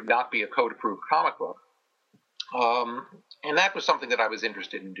 because this would not be a code-approved comic book. And that was something that I was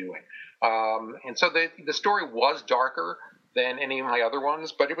interested in doing. And so the story was darker than any of my other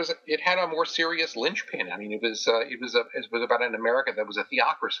ones, but it had a more serious linchpin. I mean, it was about an America that was a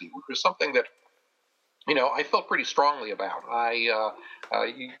theocracy, which was something that I felt pretty strongly about.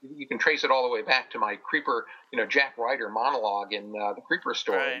 You can trace it all the way back to my Creeper, Jack Ryder monologue in the Creeper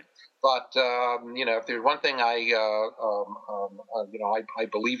story. Right. But if there's one thing I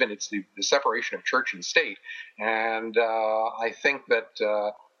believe in, it's the separation of church and state, and I think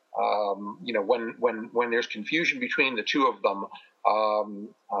that when there's confusion between the two of them,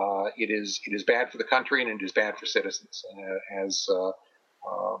 it is bad for the country and it is bad for citizens, as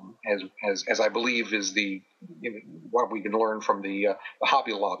I believe is what we can learn from the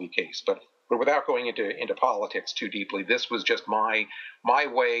Hobby Lobby case. But without going into politics too deeply, this was just my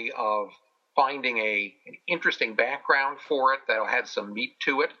way of finding an interesting background for it that had some meat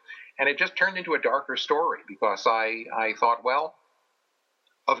to it, and it just turned into a darker story because I thought, well,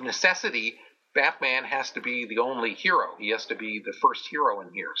 of necessity, Batman has to be the only hero. He has to be the first hero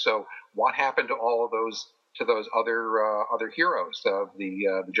in here. So what happened to all of those other heroes of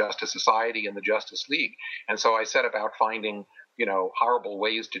the Justice Society and the Justice League? And so I set about finding horrible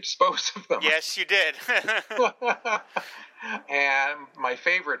ways to dispose of them. Yes, you did. And my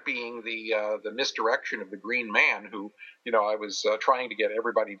favorite being the misdirection of the Green Man, who I was trying to get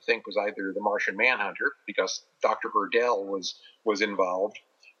everybody to think was either the Martian Manhunter because Dr. Urdell was involved,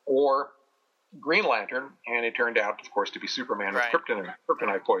 or Green Lantern, and it turned out, of course, to be Superman with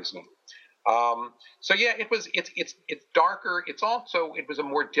kryptonite poisoning. So yeah, it's darker. It was a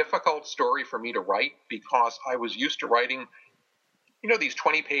more difficult story for me to write because I was used to writing, these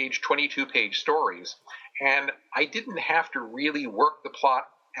 20-page, 22-page stories, and I didn't have to really work the plot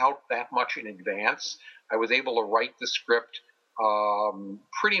out that much in advance. I was able to write the script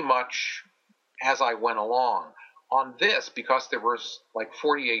pretty much as I went along. On this, because there was like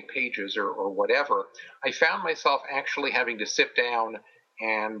 48 pages or whatever, I found myself actually having to sit down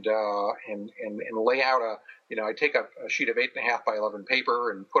and lay out I take a sheet of 8.5 by 11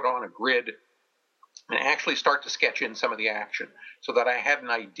 paper and put on a grid and actually start to sketch in some of the action so that I had an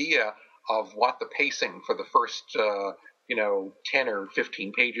idea of what the pacing for the first 10 or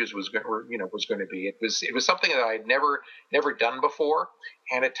 15 pages was going to be. It was something that I had never done before,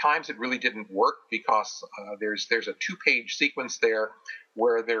 and at times it really didn't work because there's a 2-page sequence there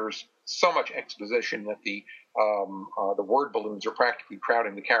where there's so much exposition that the word balloons are practically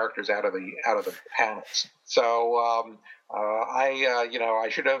crowding the characters out of the panels. So I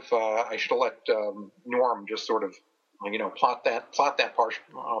should have let Norm just sort of plot that part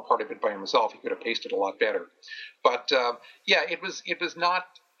of it by himself. He could have paced it a lot better. But it was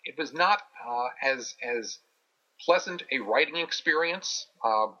not as pleasant a writing experience,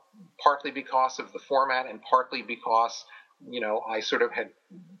 partly because of the format and partly because I sort of had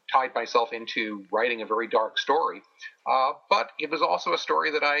tied myself into writing a very dark story. But it was also a story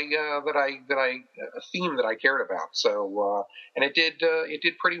a theme that I cared about. So and it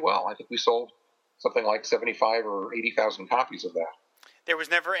did pretty well. I think we sold something like 75 or 80,000 copies of that. There was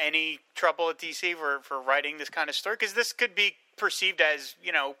never any trouble at DC for writing this kind of story? Because this could be perceived as,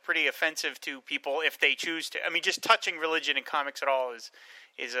 pretty offensive to people if they choose to. I mean, just touching religion in comics at all is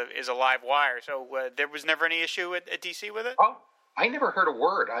a live wire. So there was never any issue at DC with it? Oh, I never heard a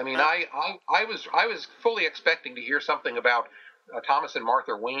word. I mean, I was fully expecting to hear something about Thomas and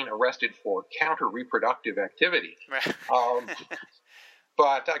Martha Wayne arrested for counter-reproductive activity. Right.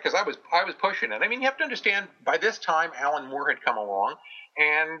 But because I was pushing it. I mean, you have to understand, by this time, Alan Moore had come along,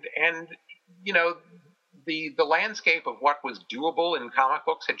 and the landscape of what was doable in comic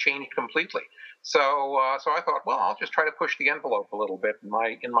books had changed completely. So I thought, well, I'll just try to push the envelope a little bit in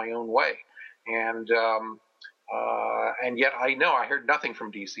my own way. And yet I heard nothing from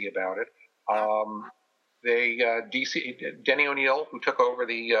DC about it. Denny O'Neil, who took over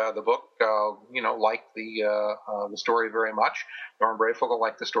the book, liked the story very much. Norm Breyfogle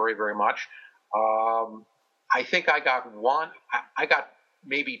liked the story very much. I think I got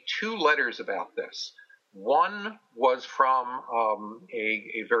maybe 2 letters about this. One was from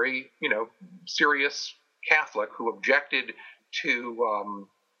a very serious Catholic who objected to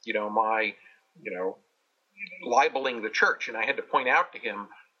my libeling the church, and I had to point out to him,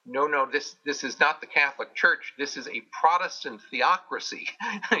 no, this is not the Catholic Church. This is a Protestant theocracy.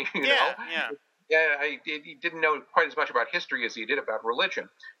 He didn't know quite as much about history as he did about religion.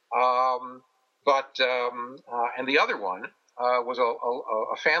 And the other one was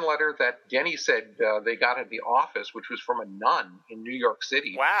a fan letter that Denny said they got at the office, which was from a nun in New York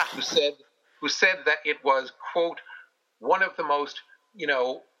City. Wow. Who said that it was, quote, one of the most,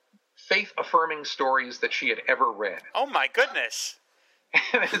 faith-affirming stories that she had ever read. Oh, my goodness.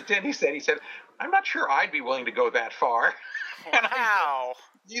 And as Denny said, he said, "I'm not sure I'd be willing to go that far." And Wow.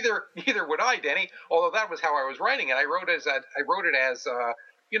 Neither would I, Denny. Although that was how I was writing it. I wrote it as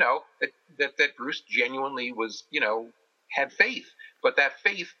that Bruce genuinely was, had faith, but that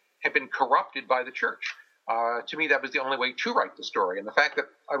faith had been corrupted by the church. To me, that was the only way to write the story. And the fact that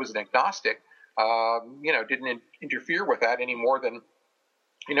I was an agnostic, didn't interfere with that any more than,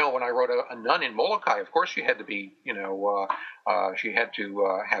 when I wrote a nun in Molokai, of course she had to be, she had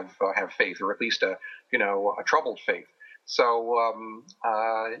to have faith, or at least a troubled faith. So,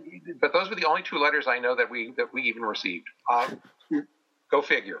 but those were the only two letters I know that we even received. Go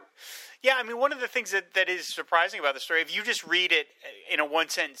figure. Yeah, I mean, one of the things that is surprising about the story, if you just read it in a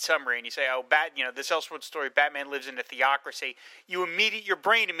one-sentence summary and you say, this Elseworld story, Batman lives in a theocracy, your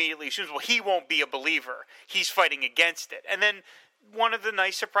brain immediately assumes, well, he won't be a believer. He's fighting against it. And then one of the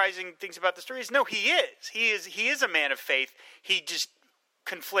nice, surprising things about the story is, no, he is. He is a man of faith. He just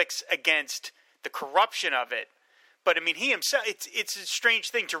conflicts against the corruption of it. But, I mean, he himself, it's a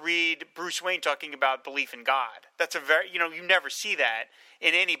strange thing to read Bruce Wayne talking about belief in God. That's a very, you never see that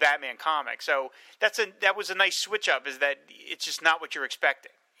in any Batman comic. So that was a nice switch up, is that it's just not what you're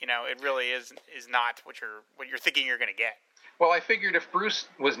expecting. It really is not what you're thinking you're going to get. Well, I figured if Bruce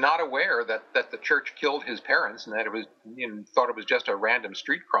was not aware that the church killed his parents and that it was, thought it was just a random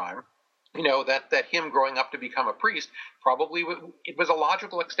street crime, that him growing up to become a priest, probably it was a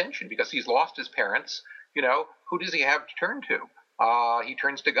logical extension, because he's lost his parents. Who does he have to turn to? He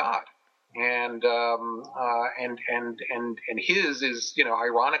turns to God, and his is,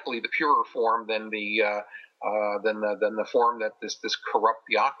 ironically, the purer form than the form that this corrupt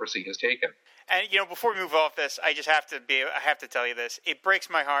theocracy has taken. And before we move off this, I have to tell you this. It breaks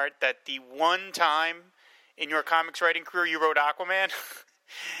my heart that the one time in your comics writing career you wrote Aquaman,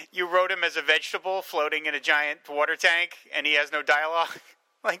 you wrote him as a vegetable floating in a giant water tank, and he has no dialogue.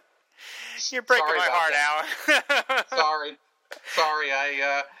 Like, you're breaking my heart, Alan. Sorry.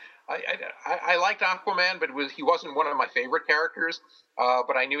 I liked Aquaman, but he wasn't one of my favorite characters.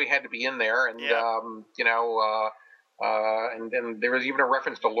 But I knew he had to be in there, and and then there was even a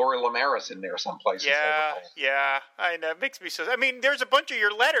reference to Lori Lamaris in there someplace. Yeah, I know. It makes me so. I mean, there's a bunch of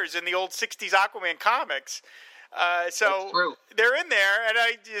your letters in the old '60s Aquaman comics. So they're in there, and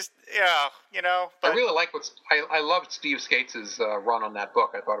I just, But I really like I loved Steve Skates' run on that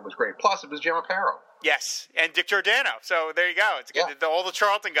book. I thought it was great. Plus, it was Jim Aparo. Yes, and Dick Giordano. So there you go. It's good. All the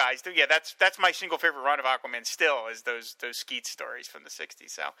Charlton guys. Yeah, that's my single favorite run of Aquaman still, is those Skeets stories from the '60s.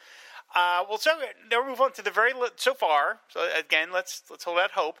 So, so now we move on to the so far. So again, let's hold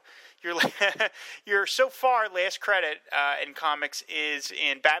out hope. Your so far last credit in comics is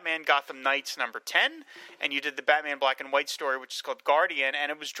in Batman Gotham Knights number 10, and you did the Batman Black and White story, which is called Guardian,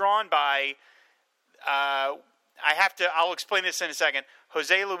 and it was drawn by I'll explain this in a second.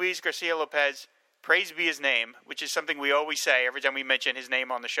 Jose Luis Garcia Lopez. Praise be his name, which is something we always say every time we mention his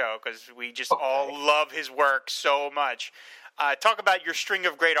name on the show, because we just all love his work so much. Talk about your string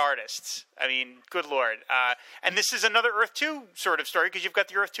of great artists. I mean, good Lord. And this is another Earth 2 sort of story, because you've got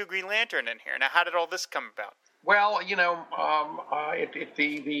the Earth 2 Green Lantern in here. Now, how did all this come about? Well, the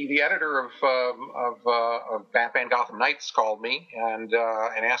editor of Batman Gotham Knights called me and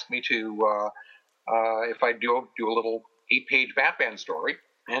asked me to if I'd do a little 8-page Batman story,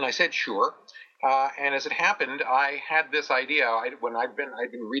 and I said sure. And as it happened, I had this idea. I'd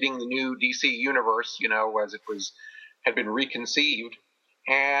been reading the new DC universe, as it had been reconceived,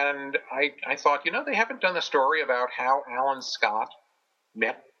 and I thought, they haven't done a story about how Alan Scott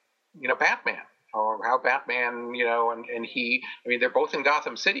met, Batman, or how Batman, and he. I mean, they're both in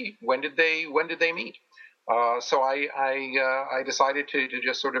Gotham City. When did they meet? So I decided to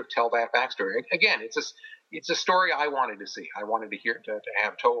just sort of tell that backstory. Again, it's a story I wanted to see. I wanted to hear to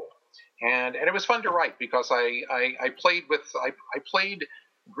have told. And it was fun to write, because I played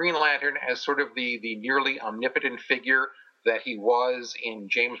Green Lantern as sort of the nearly omnipotent figure that he was in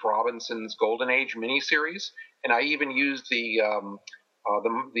James Robinson's Golden Age miniseries, and I even used the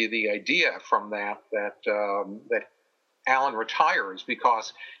idea from that Alan retires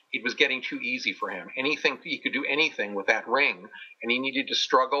because it was getting too easy for him. He could do anything with that ring, and he needed to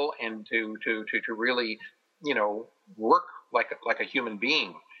struggle and to really work like a human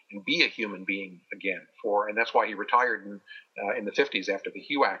being. And be a human being again and that's why he retired in the 50s after the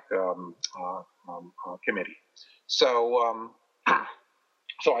HUAC committee. So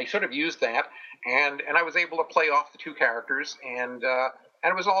I sort of used that, and I was able to play off the two characters, and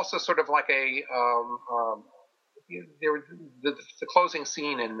it was also sort of like the closing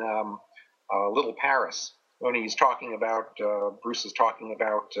scene in Little Paris, when he's talking about Bruce is talking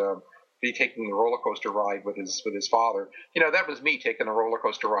about be taking the roller coaster ride with his father. That was me taking a roller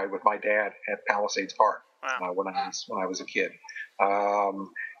coaster ride with my dad at Palisades Park. Wow. When I was a kid.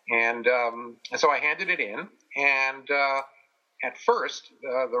 And so I handed it in, and at first,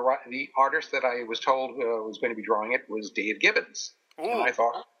 the artist that I was told was going to be drawing it was Dave Gibbons. Ooh. And I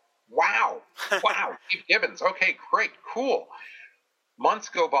thought, wow, Dave Gibbons. Okay, great, cool. Months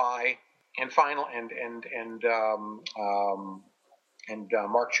go by, and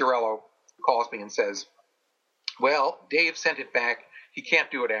Mark Chiarello calls me and says, well, Dave sent it back. He can't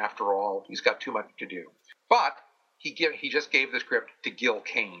do it after all. He's got too much to do. But he just gave the script to Gil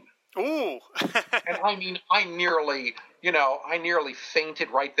Kane. Ooh. And I mean, I nearly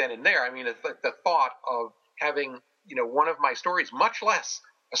fainted right then and there. I mean, it's like the thought of having, one of my stories, much less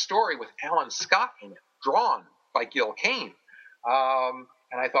a story with Alan Scott in it, drawn by Gil Kane. And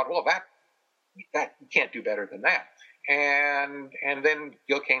I thought, well, that you can't do better than that. And then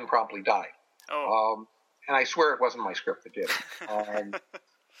Gil Kane promptly died. Oh. And I swear it wasn't my script that did it.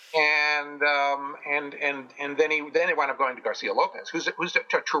 And then he wound up going to Garcia Lopez, who's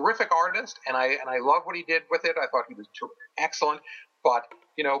a terrific artist, and I love what he did with it. I thought he was excellent, but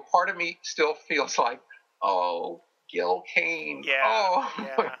part of me still feels like, oh, Gil Kane,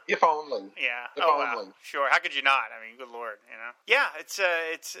 if only. Yeah. If only. Wow. Sure. How could you not? I mean, good Lord, Yeah, it's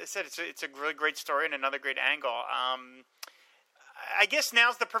a really great story and another great angle. I guess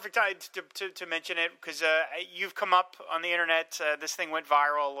now's the perfect time to mention it because you've come up on the internet. This thing went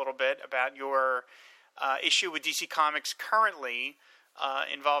viral a little bit about your issue with DC Comics currently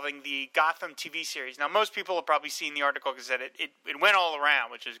involving the Gotham TV series. Now, most people have probably seen the article because it went all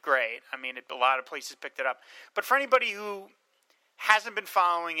around, which is great. I mean, a lot of places picked it up. But for anybody who hasn't been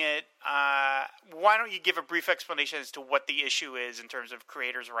following it, why don't you give a brief explanation as to what the issue is in terms of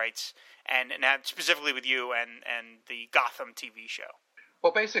creators' rights and specifically with you and the Gotham TV show?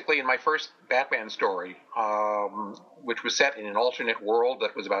 Well, basically, in my first Batman story, which was set in an alternate world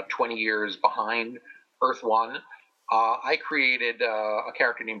that was about 20 years behind Earth 1, I created a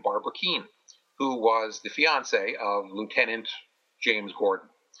character named Barbara Keene, who was the fiancée of Lieutenant James Gordon.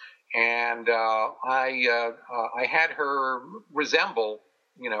 And I had her resemble,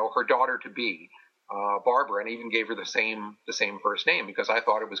 her daughter to be Barbara, and even gave her the same first name because I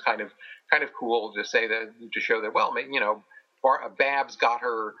thought it was kind of cool to say that, to show that, well, Babs got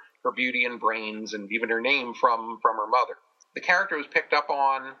her beauty and brains and even her name from her mother. The character was picked up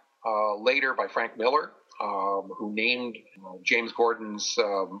on later by Frank Miller, who named James Gordon's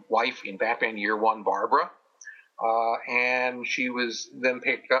wife in Batman Year One Barbara. And she was then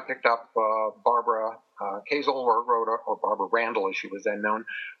picked up Barbara Kazel, or Barbara Randall, as she was then known,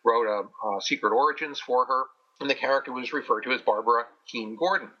 wrote a Secret Origins for her, and the character was referred to as Barbara Keene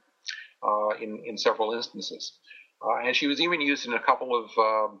Gordon in several instances. And she was even used in a couple of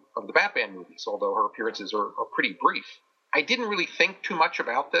the Batman movies, although her appearances are pretty brief. I didn't really think too much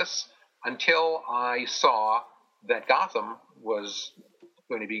about this until I saw that Gotham was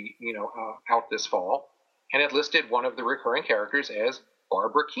going to be out this fall. And it listed one of the recurring characters as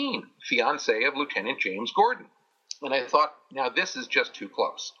Barbara Keene, fiancée of Lieutenant James Gordon. And I thought, now this is just too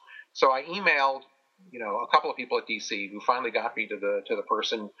close. So I emailed, a couple of people at DC who finally got me to the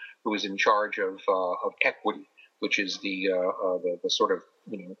person who was in charge of equity, which is the sort of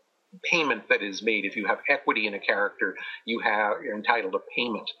payment that is made if you have equity in a character. You're entitled to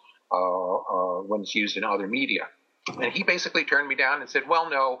payment when it's used in other media. And he basically turned me down and said, well,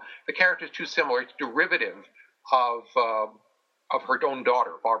 no, the character is too similar. It's derivative of her own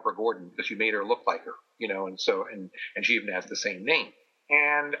daughter, Barbara Gordon, because you made her look like her, and she even has the same name.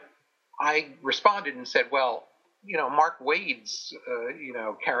 And I responded and said, well, Mark Waid's,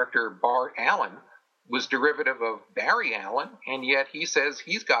 character, Bart Allen, was derivative of Barry Allen, and yet he says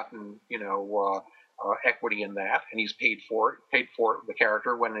he's gotten, equity in that, and he's paid for the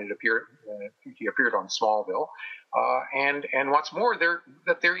character when he appeared on Smallville. And what's more,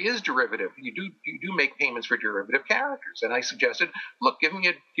 there is derivative. You do make payments for derivative characters. And I suggested, look, give me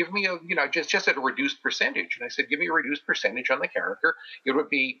a just at a reduced percentage. And I said, give me a reduced percentage on the character. It would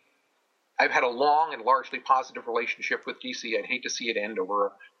be, I've had a long and largely positive relationship with DC. I'd hate to see it end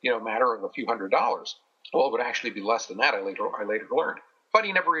over a matter of a few $100s. Well, it would actually be less than that. I later learned. But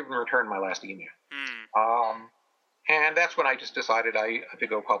he never even returned my last email. And that's when I just decided to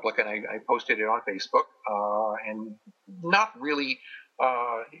go public, and I posted it on Facebook, and not really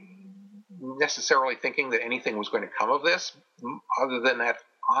necessarily thinking that anything was going to come of this, other than that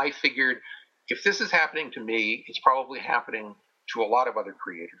I figured if this is happening to me, it's probably happening to a lot of other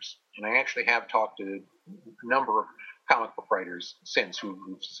creators. And I actually have talked to a number of comic book writers since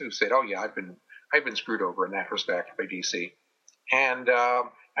who said, oh yeah, I've been screwed over in that respect by DC. And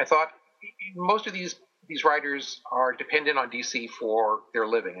I thought, most of these writers are dependent on DC for their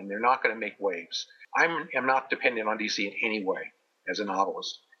living, and they're not going to make waves. I am not dependent on DC in any way as a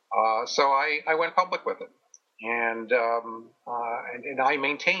novelist. So I went public with it. And I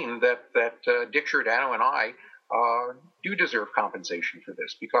maintain that Dick Giordano and I do deserve compensation for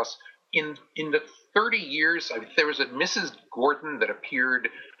this, because in the 30 years, there was a Mrs. Gordon that appeared,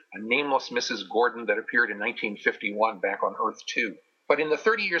 a nameless Mrs. Gordon that appeared in 1951 back on Earth 2. But in the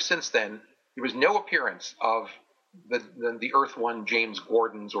 30 years since then, there was no appearance of the Earth 1 James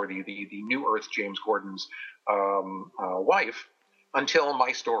Gordon's or the New Earth James Gordon's wife until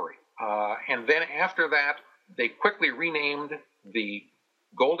my story. And then after that, they quickly renamed the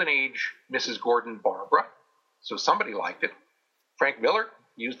Golden Age Mrs. Gordon Barbara. So somebody liked it. Frank Miller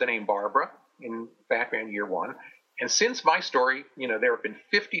used the name Barbara in Batman Year One. And since my story, there have been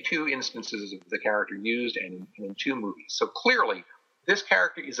 52 instances of the character used and in 2 movies. So clearly, this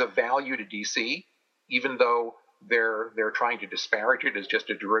character is of value to DC, even though they're trying to disparage it as just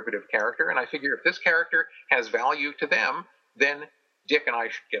a derivative character. And I figure if this character has value to them, then Dick and I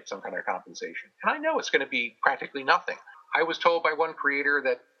should get some kind of compensation. And I know it's going to be practically nothing. I was told by one creator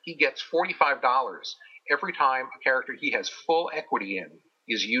that he gets $45 every time a character he has full equity in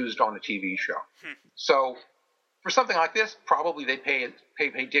is used on a TV show. So for something like this, probably they pay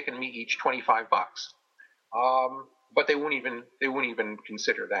Dick and me each $25. But they won't even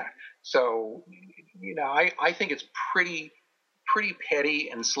consider that. So, I think it's pretty petty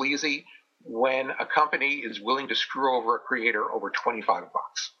and sleazy when a company is willing to screw over a creator over $25.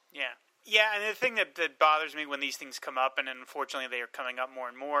 Yeah, and the thing that bothers me when these things come up, and unfortunately they are coming up more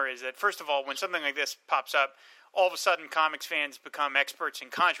and more, is that, first of all, when something like this pops up, all of a sudden comics fans become experts in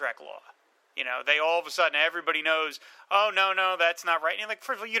contract law. They all of a sudden, everybody knows, oh, no, that's not right. And you're like,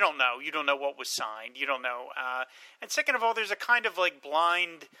 first of all, you don't know. You don't know what was signed. You don't know. And second of all, there's a kind of like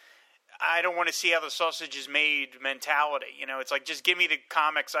blind, I don't want to see how the sausage is made mentality. It's like, just give me the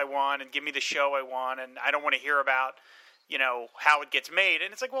comics I want and give me the show I want, and I don't want to hear about, how it gets made.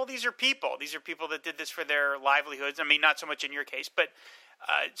 And it's like, well, these are people. These are people that did this for their livelihoods. I mean, not so much in your case, but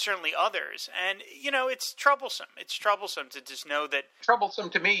certainly others. And, it's troublesome. It's troublesome to just know that. Troublesome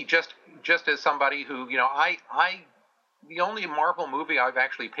to me, just as somebody who, the only Marvel movie I've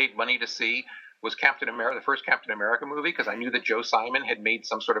actually paid money to see was Captain America, the first Captain America movie, because I knew that Joe Simon had made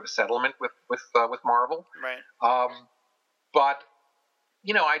some sort of a settlement with Marvel. Right. But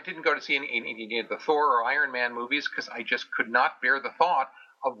I didn't go to see any of the Thor or Iron Man movies because I just could not bear the thought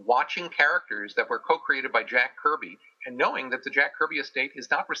of watching characters that were co-created by Jack Kirby and knowing that the Jack Kirby estate is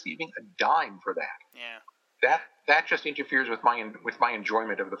not receiving a dime for that. Yeah. That just interferes with my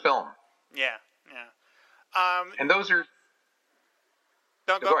enjoyment of the film. Yeah. And those are.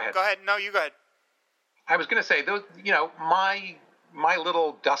 No, go ahead. Go ahead. No, you go ahead. I was going to say those. My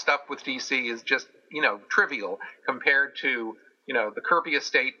little dust up with DC is just trivial compared to the Kirby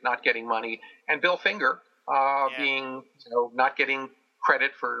estate not getting money and Bill Finger being not getting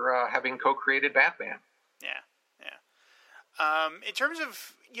credit for having co-created Batman. Yeah. In terms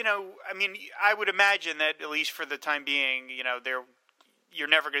of I would imagine that at least for the time being, you're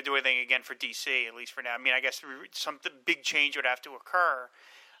never going to do anything again for DC, at least for now. I mean, I guess some big change would have to occur.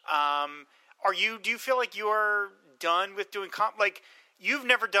 Do you feel like you're done with doing you've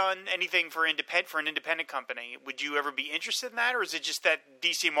never done anything for an independent company? Would you ever be interested in that, or is it just that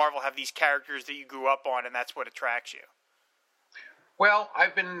DC Marvel have these characters that you grew up on, and that's what attracts you? Well,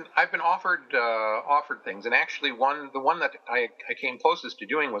 I've been offered things, and actually the one that I came closest to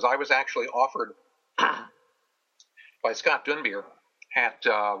doing was I was actually offered by Scott Dunbier at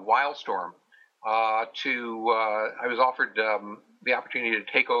Wildstorm I was offered the opportunity to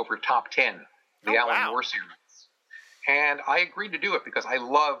take over Top 10, the Alan Moore series. And I agreed to do it because I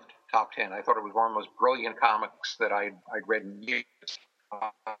loved Top 10. I thought it was one of the most brilliant comics that I'd read in years.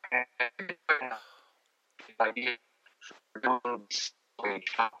 And the idea for doing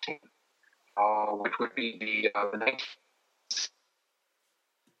Top 10, which would be the 19th.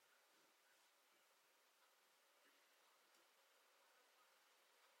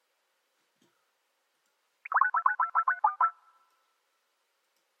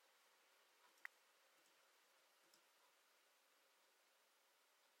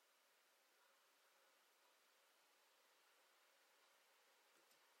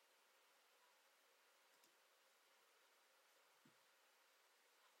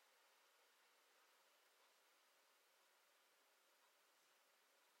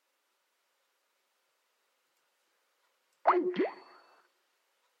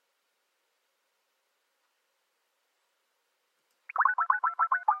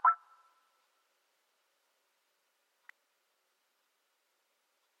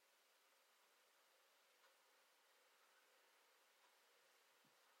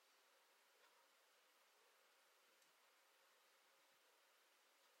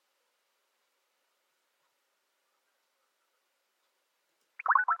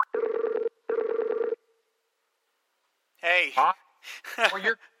 Hey. Well,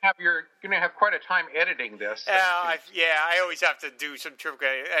 you're going to have quite a time editing this. I always have to do some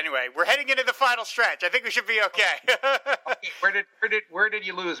trivia. Anyway, we're heading into the final stretch. I think we should be okay. Okay, where did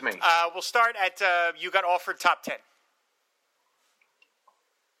you lose me? We'll start at you got offered top 10.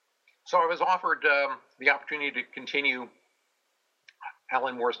 So I was offered the opportunity to continue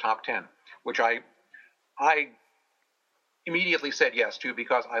Alan Moore's top 10, which I immediately said yes to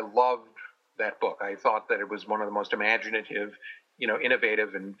because I loved that book. I thought that it was one of the most imaginative,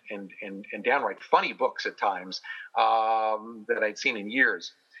 innovative and downright funny books at times that I'd seen in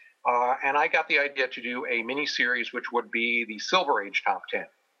years. And I got the idea to do a mini-series which would be the Silver Age top 10.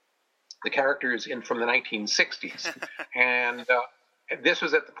 The characters from the 1960s. And this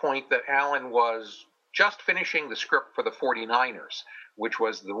was at the point that Alan was just finishing the script for the 49ers, which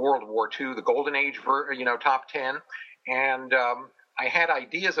was the World War II, the Golden Age, top 10. And I had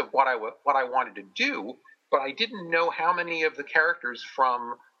ideas of what I wanted to do, but I didn't know how many of the characters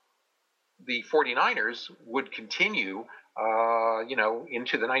from the 49ers would continue,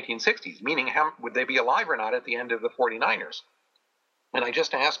 into the 1960s, meaning how would they be alive or not at the end of the 49ers? And I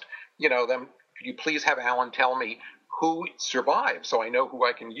just asked, them, could you please have Alan tell me who survived so I know who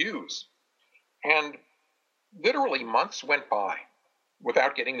I can use? And literally months went by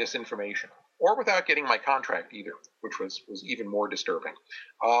without getting this information, or without getting my contract either, which was even more disturbing.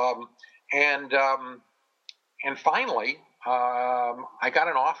 And finally, I got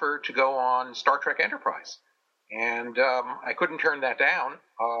an offer to go on Star Trek Enterprise, and I couldn't turn that down.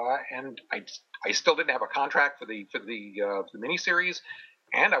 And I still didn't have a contract for the miniseries,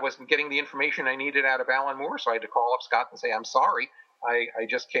 and I wasn't getting the information I needed out of Alan Moore, so I had to call up Scott and say, "I'm sorry, I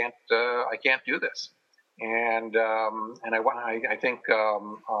just can't do this." And I think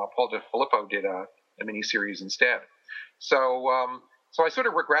Paul DeFilippo did a miniseries instead. So I sort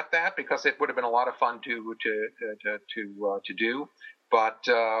of regret that because it would have been a lot of fun to do, but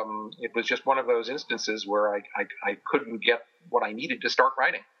it was just one of those instances where I couldn't get what I needed to start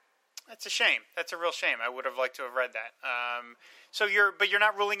writing. That's a shame. That's a real shame. I would have liked to have read that. So you're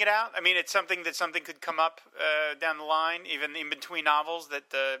not ruling it out? I mean, it's something could come up down the line, even in between novels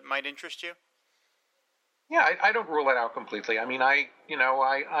that might interest you? Yeah, I don't rule it out completely. I mean, I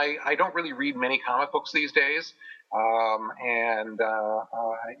don't really read many comic books these days. I'm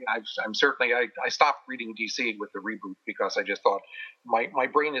certainly I stopped reading DC with the reboot because I just thought my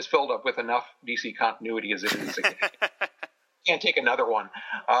brain is filled up with enough DC continuity as it is. Can't take another one.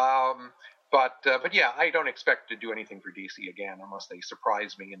 But yeah, I don't expect to do anything for DC again unless they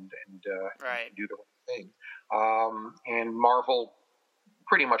surprise me and do the right thing. And Marvel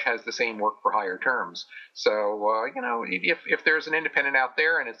pretty much has the same work for higher terms. So if there's an independent out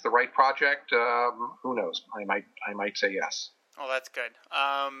there and it's the right project, who knows? I might say yes. Oh, that's good.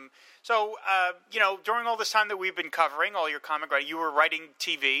 So during all this time that we've been covering all your comic writing, you were writing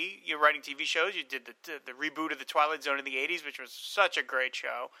TV. You were writing TV shows. You did the reboot of The Twilight Zone in the 80s, which was such a great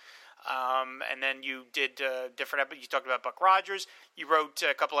show. And then you did different episodes. You talked about Buck Rogers. You wrote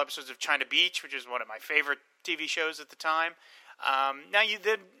a couple episodes of China Beach, which is one of my favorite TV shows at the time. Now you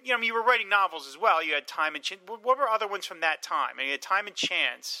did, you were writing novels as well. You had Time and Chance. What were other ones from that time? I mean, you had Time and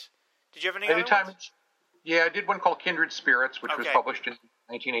Chance. Did you have any other ones? Yeah, I did one called Kindred Spirits, which was published in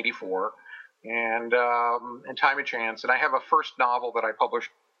 1984, and Time and Chance. And I have a first novel that I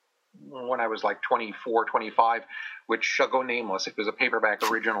published when I was like 24, 25, which shall go nameless. It was a paperback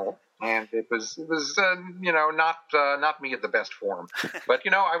original, and it was not me at the best form. But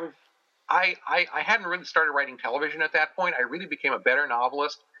I hadn't really started writing television at that point. I really became a better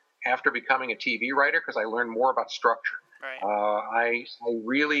novelist after becoming a TV writer because I learned more about structure. Right. I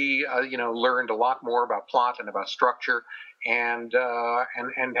really learned a lot more about plot and about structure and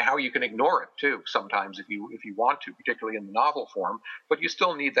how you can ignore it too sometimes if you want to, particularly in the novel form. But you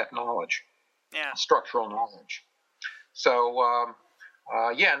still need that knowledge, structural knowledge. So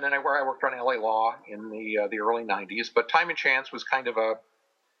and then I worked on LA Law in the early 90s. But Time and Chance was kind of a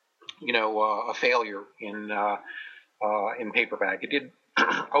failure in paperback. It did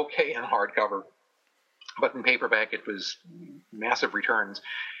okay in hardcover, but in paperback it was massive returns.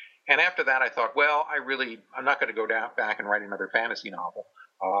 And after that, I thought, well, I'm not going to go back and write another fantasy novel.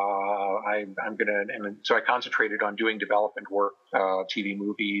 So I concentrated on doing development work, TV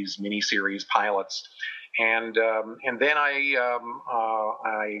movies, miniseries, pilots, and then I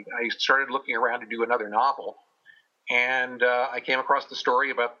started looking around to do another novel, and I came across the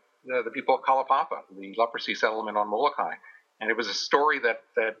story about the people of Kalaupapa, the leprosy settlement on Molokai. And it was a story that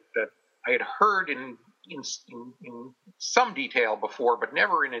I had heard in in some detail before, but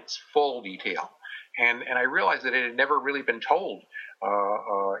never in its full detail. And I realized that it had never really been told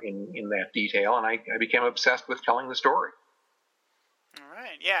in that detail, and I became obsessed with telling the story. All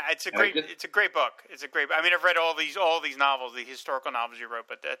right, yeah, it's a great book. It's a great. I mean, I've read all these novels, the historical novels you wrote,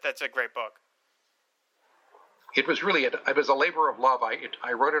 but that's a great book. It was really it was a labor of love.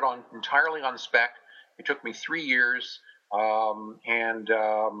 I wrote it entirely on spec. It took me 3 years. It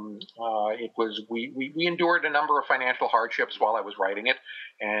was we endured a number of financial hardships while I was writing it,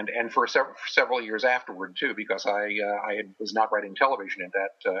 and for several years afterward too, because I was not writing television at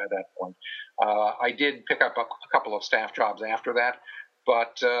that point. I did pick up a couple of staff jobs after that,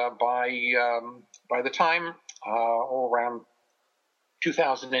 but by the time around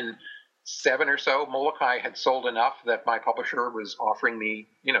 2007 or so, Molokai had sold enough that my publisher was offering me,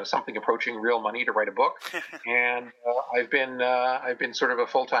 something approaching real money to write a book, and I've been sort of a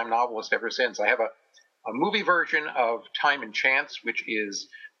full-time novelist ever since. I have a movie version of Time and Chance, which is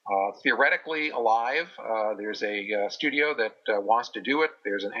theoretically alive. There's a studio that wants to do it.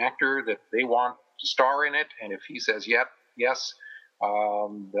 There's an actor that they want to star in it, and if he says yes,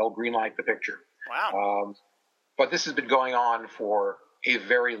 they'll greenlight the picture. Wow! But this has been going on for a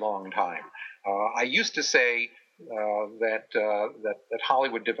very long time. I used to say that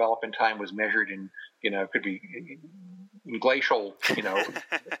Hollywood development time was measured in, could be in glacial,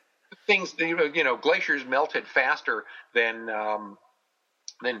 things. Glaciers melted faster than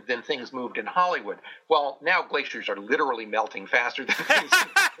things moved in Hollywood. Well, now glaciers are literally melting faster than things.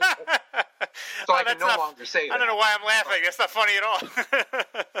 So I can no longer say that. I don't know why I'm laughing. That's not funny at all.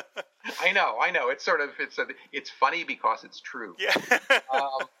 I know. It's funny because it's true. Yeah.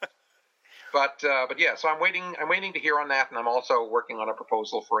 But yeah. So I'm waiting to hear on that, and I'm also working on a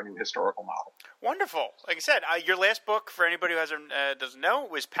proposal for a new historical novel. Wonderful. Like I said, your last book, for anybody who doesn't know,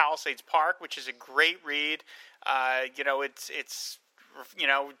 was Palisades Park, which is a great read. It's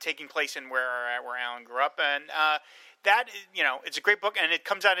taking place in where Alan grew up, and that it's a great book, and it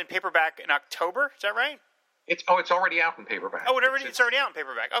comes out in paperback in October. Is that right? It's already out in paperback. Oh, it's already out in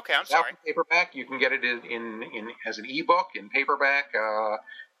paperback. Okay, I'm sorry. Out in paperback. You can get it in as an ebook in paperback,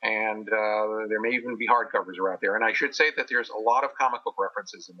 and there may even be hardcovers are out there. And I should say that there's a lot of comic book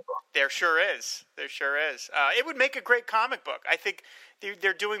references in the book. There sure is. It would make a great comic book. I think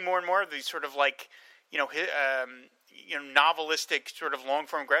they're doing more and more of these sort of like novelistic sort of long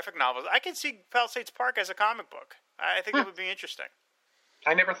form graphic novels. I can see Palisades Park as a comic book. I think it would be interesting.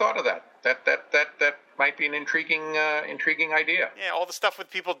 I never thought of that. That might be an intriguing idea. Yeah, all the stuff with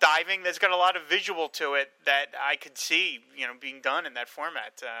people diving, there's got a lot of visual to it that I could see, being done in that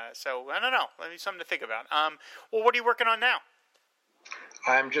format. So I don't know, maybe something to think about. Well, what are you working on now?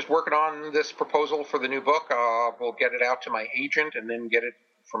 I'm just working on this proposal for the new book. We'll get it out to my agent, and then get it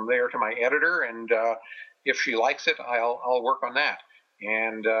from there to my editor. And if she likes it, I'll work on that.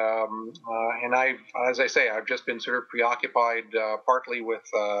 And as I say, I've just been sort of preoccupied partly with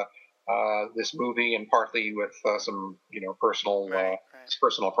this movie and partly with some personal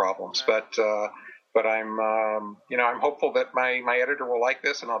problems. Right. But I'm I'm hopeful that my editor will like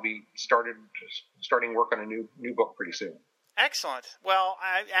this, and I'll be starting work on a new book pretty soon. Excellent. Well,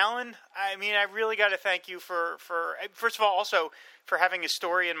 Alan, I really got to thank you for first of all, also for having a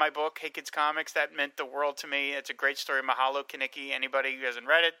story in my book, Hey Kids Comics. That meant the world to me. It's a great story. Mahalo Kaniki. Anybody who hasn't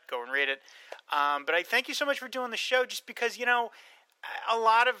read it, go and read it. But I thank you so much for doing the show, just because, a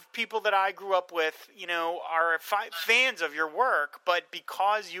lot of people that I grew up with, are fans of your work, but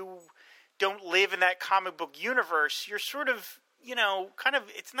because you don't live in that comic book universe, you're sort of, kind of,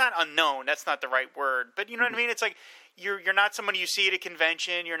 it's not unknown. That's not the right word, but you know what I mean? It's like, you're not somebody you see at a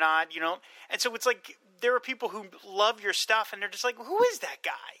convention. You're not, and so it's like there are people who love your stuff, and they're just like, who is that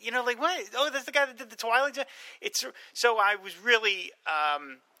guy? Like, what? Oh, that's the guy that did the Twilight. So I was really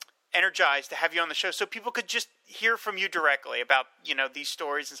energized to have you on the show, so people could just hear from you directly about these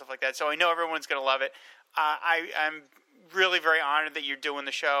stories and stuff like that. So I know everyone's going to love it. I'm really very honored that you're doing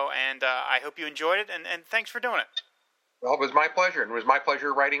the show, and I hope you enjoyed it. And thanks for doing it. Well, it was my pleasure, and it was my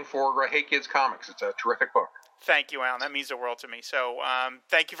pleasure writing for Hey Kids Comics. It's a terrific book. Thank you, Alan. That means the world to me. So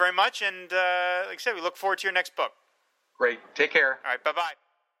thank you very much. And like I said, we look forward to your next book. Great. Take care. All right. Bye-bye.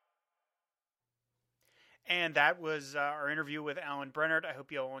 And that was our interview with Alan Brennert. I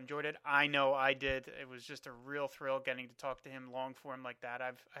hope you all enjoyed it. I know I did. It was just a real thrill getting to talk to him long form like that.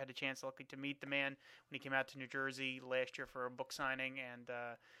 I had a chance, luckily, to meet the man when he came out to New Jersey last year for a book signing. And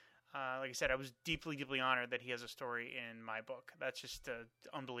like I said, I was deeply, deeply honored that he has a story in my book. That's just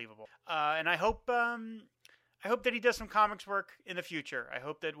unbelievable. And I hope that he does some comics work in the future. I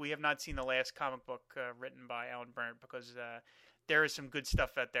hope that we have not seen the last comic book written by Alan Brennert, because there is some good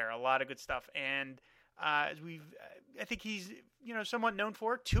stuff out there, a lot of good stuff. And I think he's somewhat known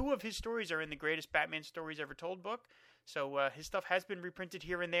for. 2 of his stories are in the Greatest Batman Stories Ever Told book. So his stuff has been reprinted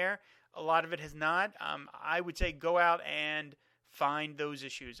here and there. A lot of it has not. I would say go out and find those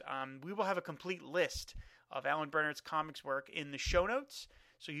issues. We will have a complete list of Alan Bernhardt's comics work in the show notes,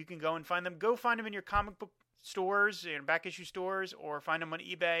 so you can go and find them. Go find them in your comic book stores, back issue stores, or find them on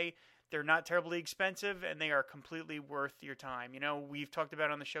eBay. They're not terribly expensive, and they are completely worth your time. We've talked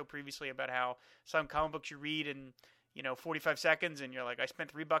about on the show previously about how some comic books you read in 45 seconds, and you're like, I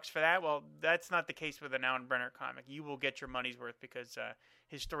spent $3 for that. Well, that's not the case with an Alan Bernhardt comic. You will get your money's worth because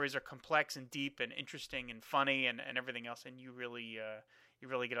his stories are complex and deep and interesting and funny and everything else, and you really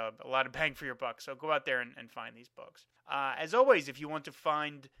get a lot of bang for your buck. So go out there and find these books. As always, if you want to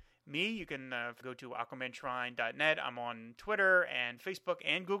find me, you can go to aquamanshrine.net. I'm on Twitter and Facebook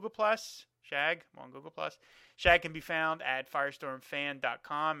and Google+. Shag, I'm on Google+. Shag can be found at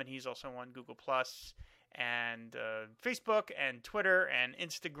firestormfan.com, and he's also on Google+, and Facebook and Twitter and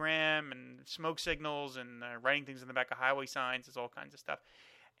Instagram and smoke signals and writing things in the back of highway signs. There's all kinds of stuff.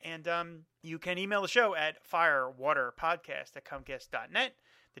 And you can email the show at firewaterpodcast@comcast.net.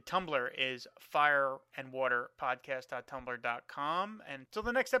 The Tumblr is fireandwaterpodcast.tumblr.com. And until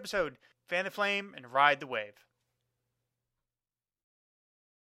the next episode, fan the flame and ride the wave.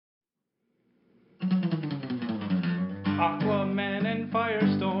 Aquaman and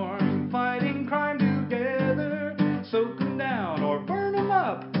Firestorm fighting crime together. Soak 'em down or burn 'em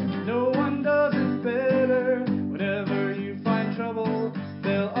up. No one does it better. Whenever you find trouble,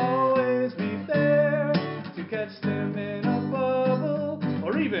 they'll always be there to catch them in a bubble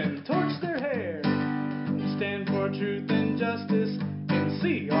or even torch their hair. Stand for truth and justice in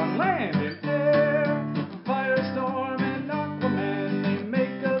sea, on land, and air. Firestorm and Aquaman, they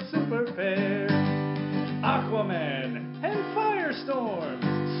make a super pair. Aquaman and Firestorm,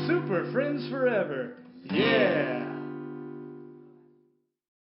 super friends forever. Yeah!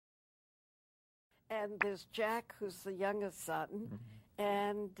 And there's Jack, who's the youngest son,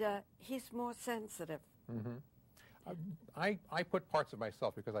 and he's more sensitive. I put parts of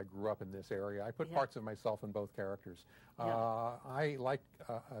myself, because I grew up in this area, I put parts of myself in both characters. I like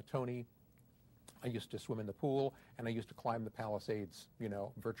Tony. I used to swim in the pool, and I used to climb the Palisades,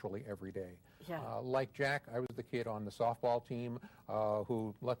 virtually every day. Like Jack, I was the kid on the softball team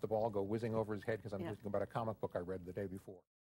who let the ball go whizzing over his head because I'm thinking about a comic book I read the day before.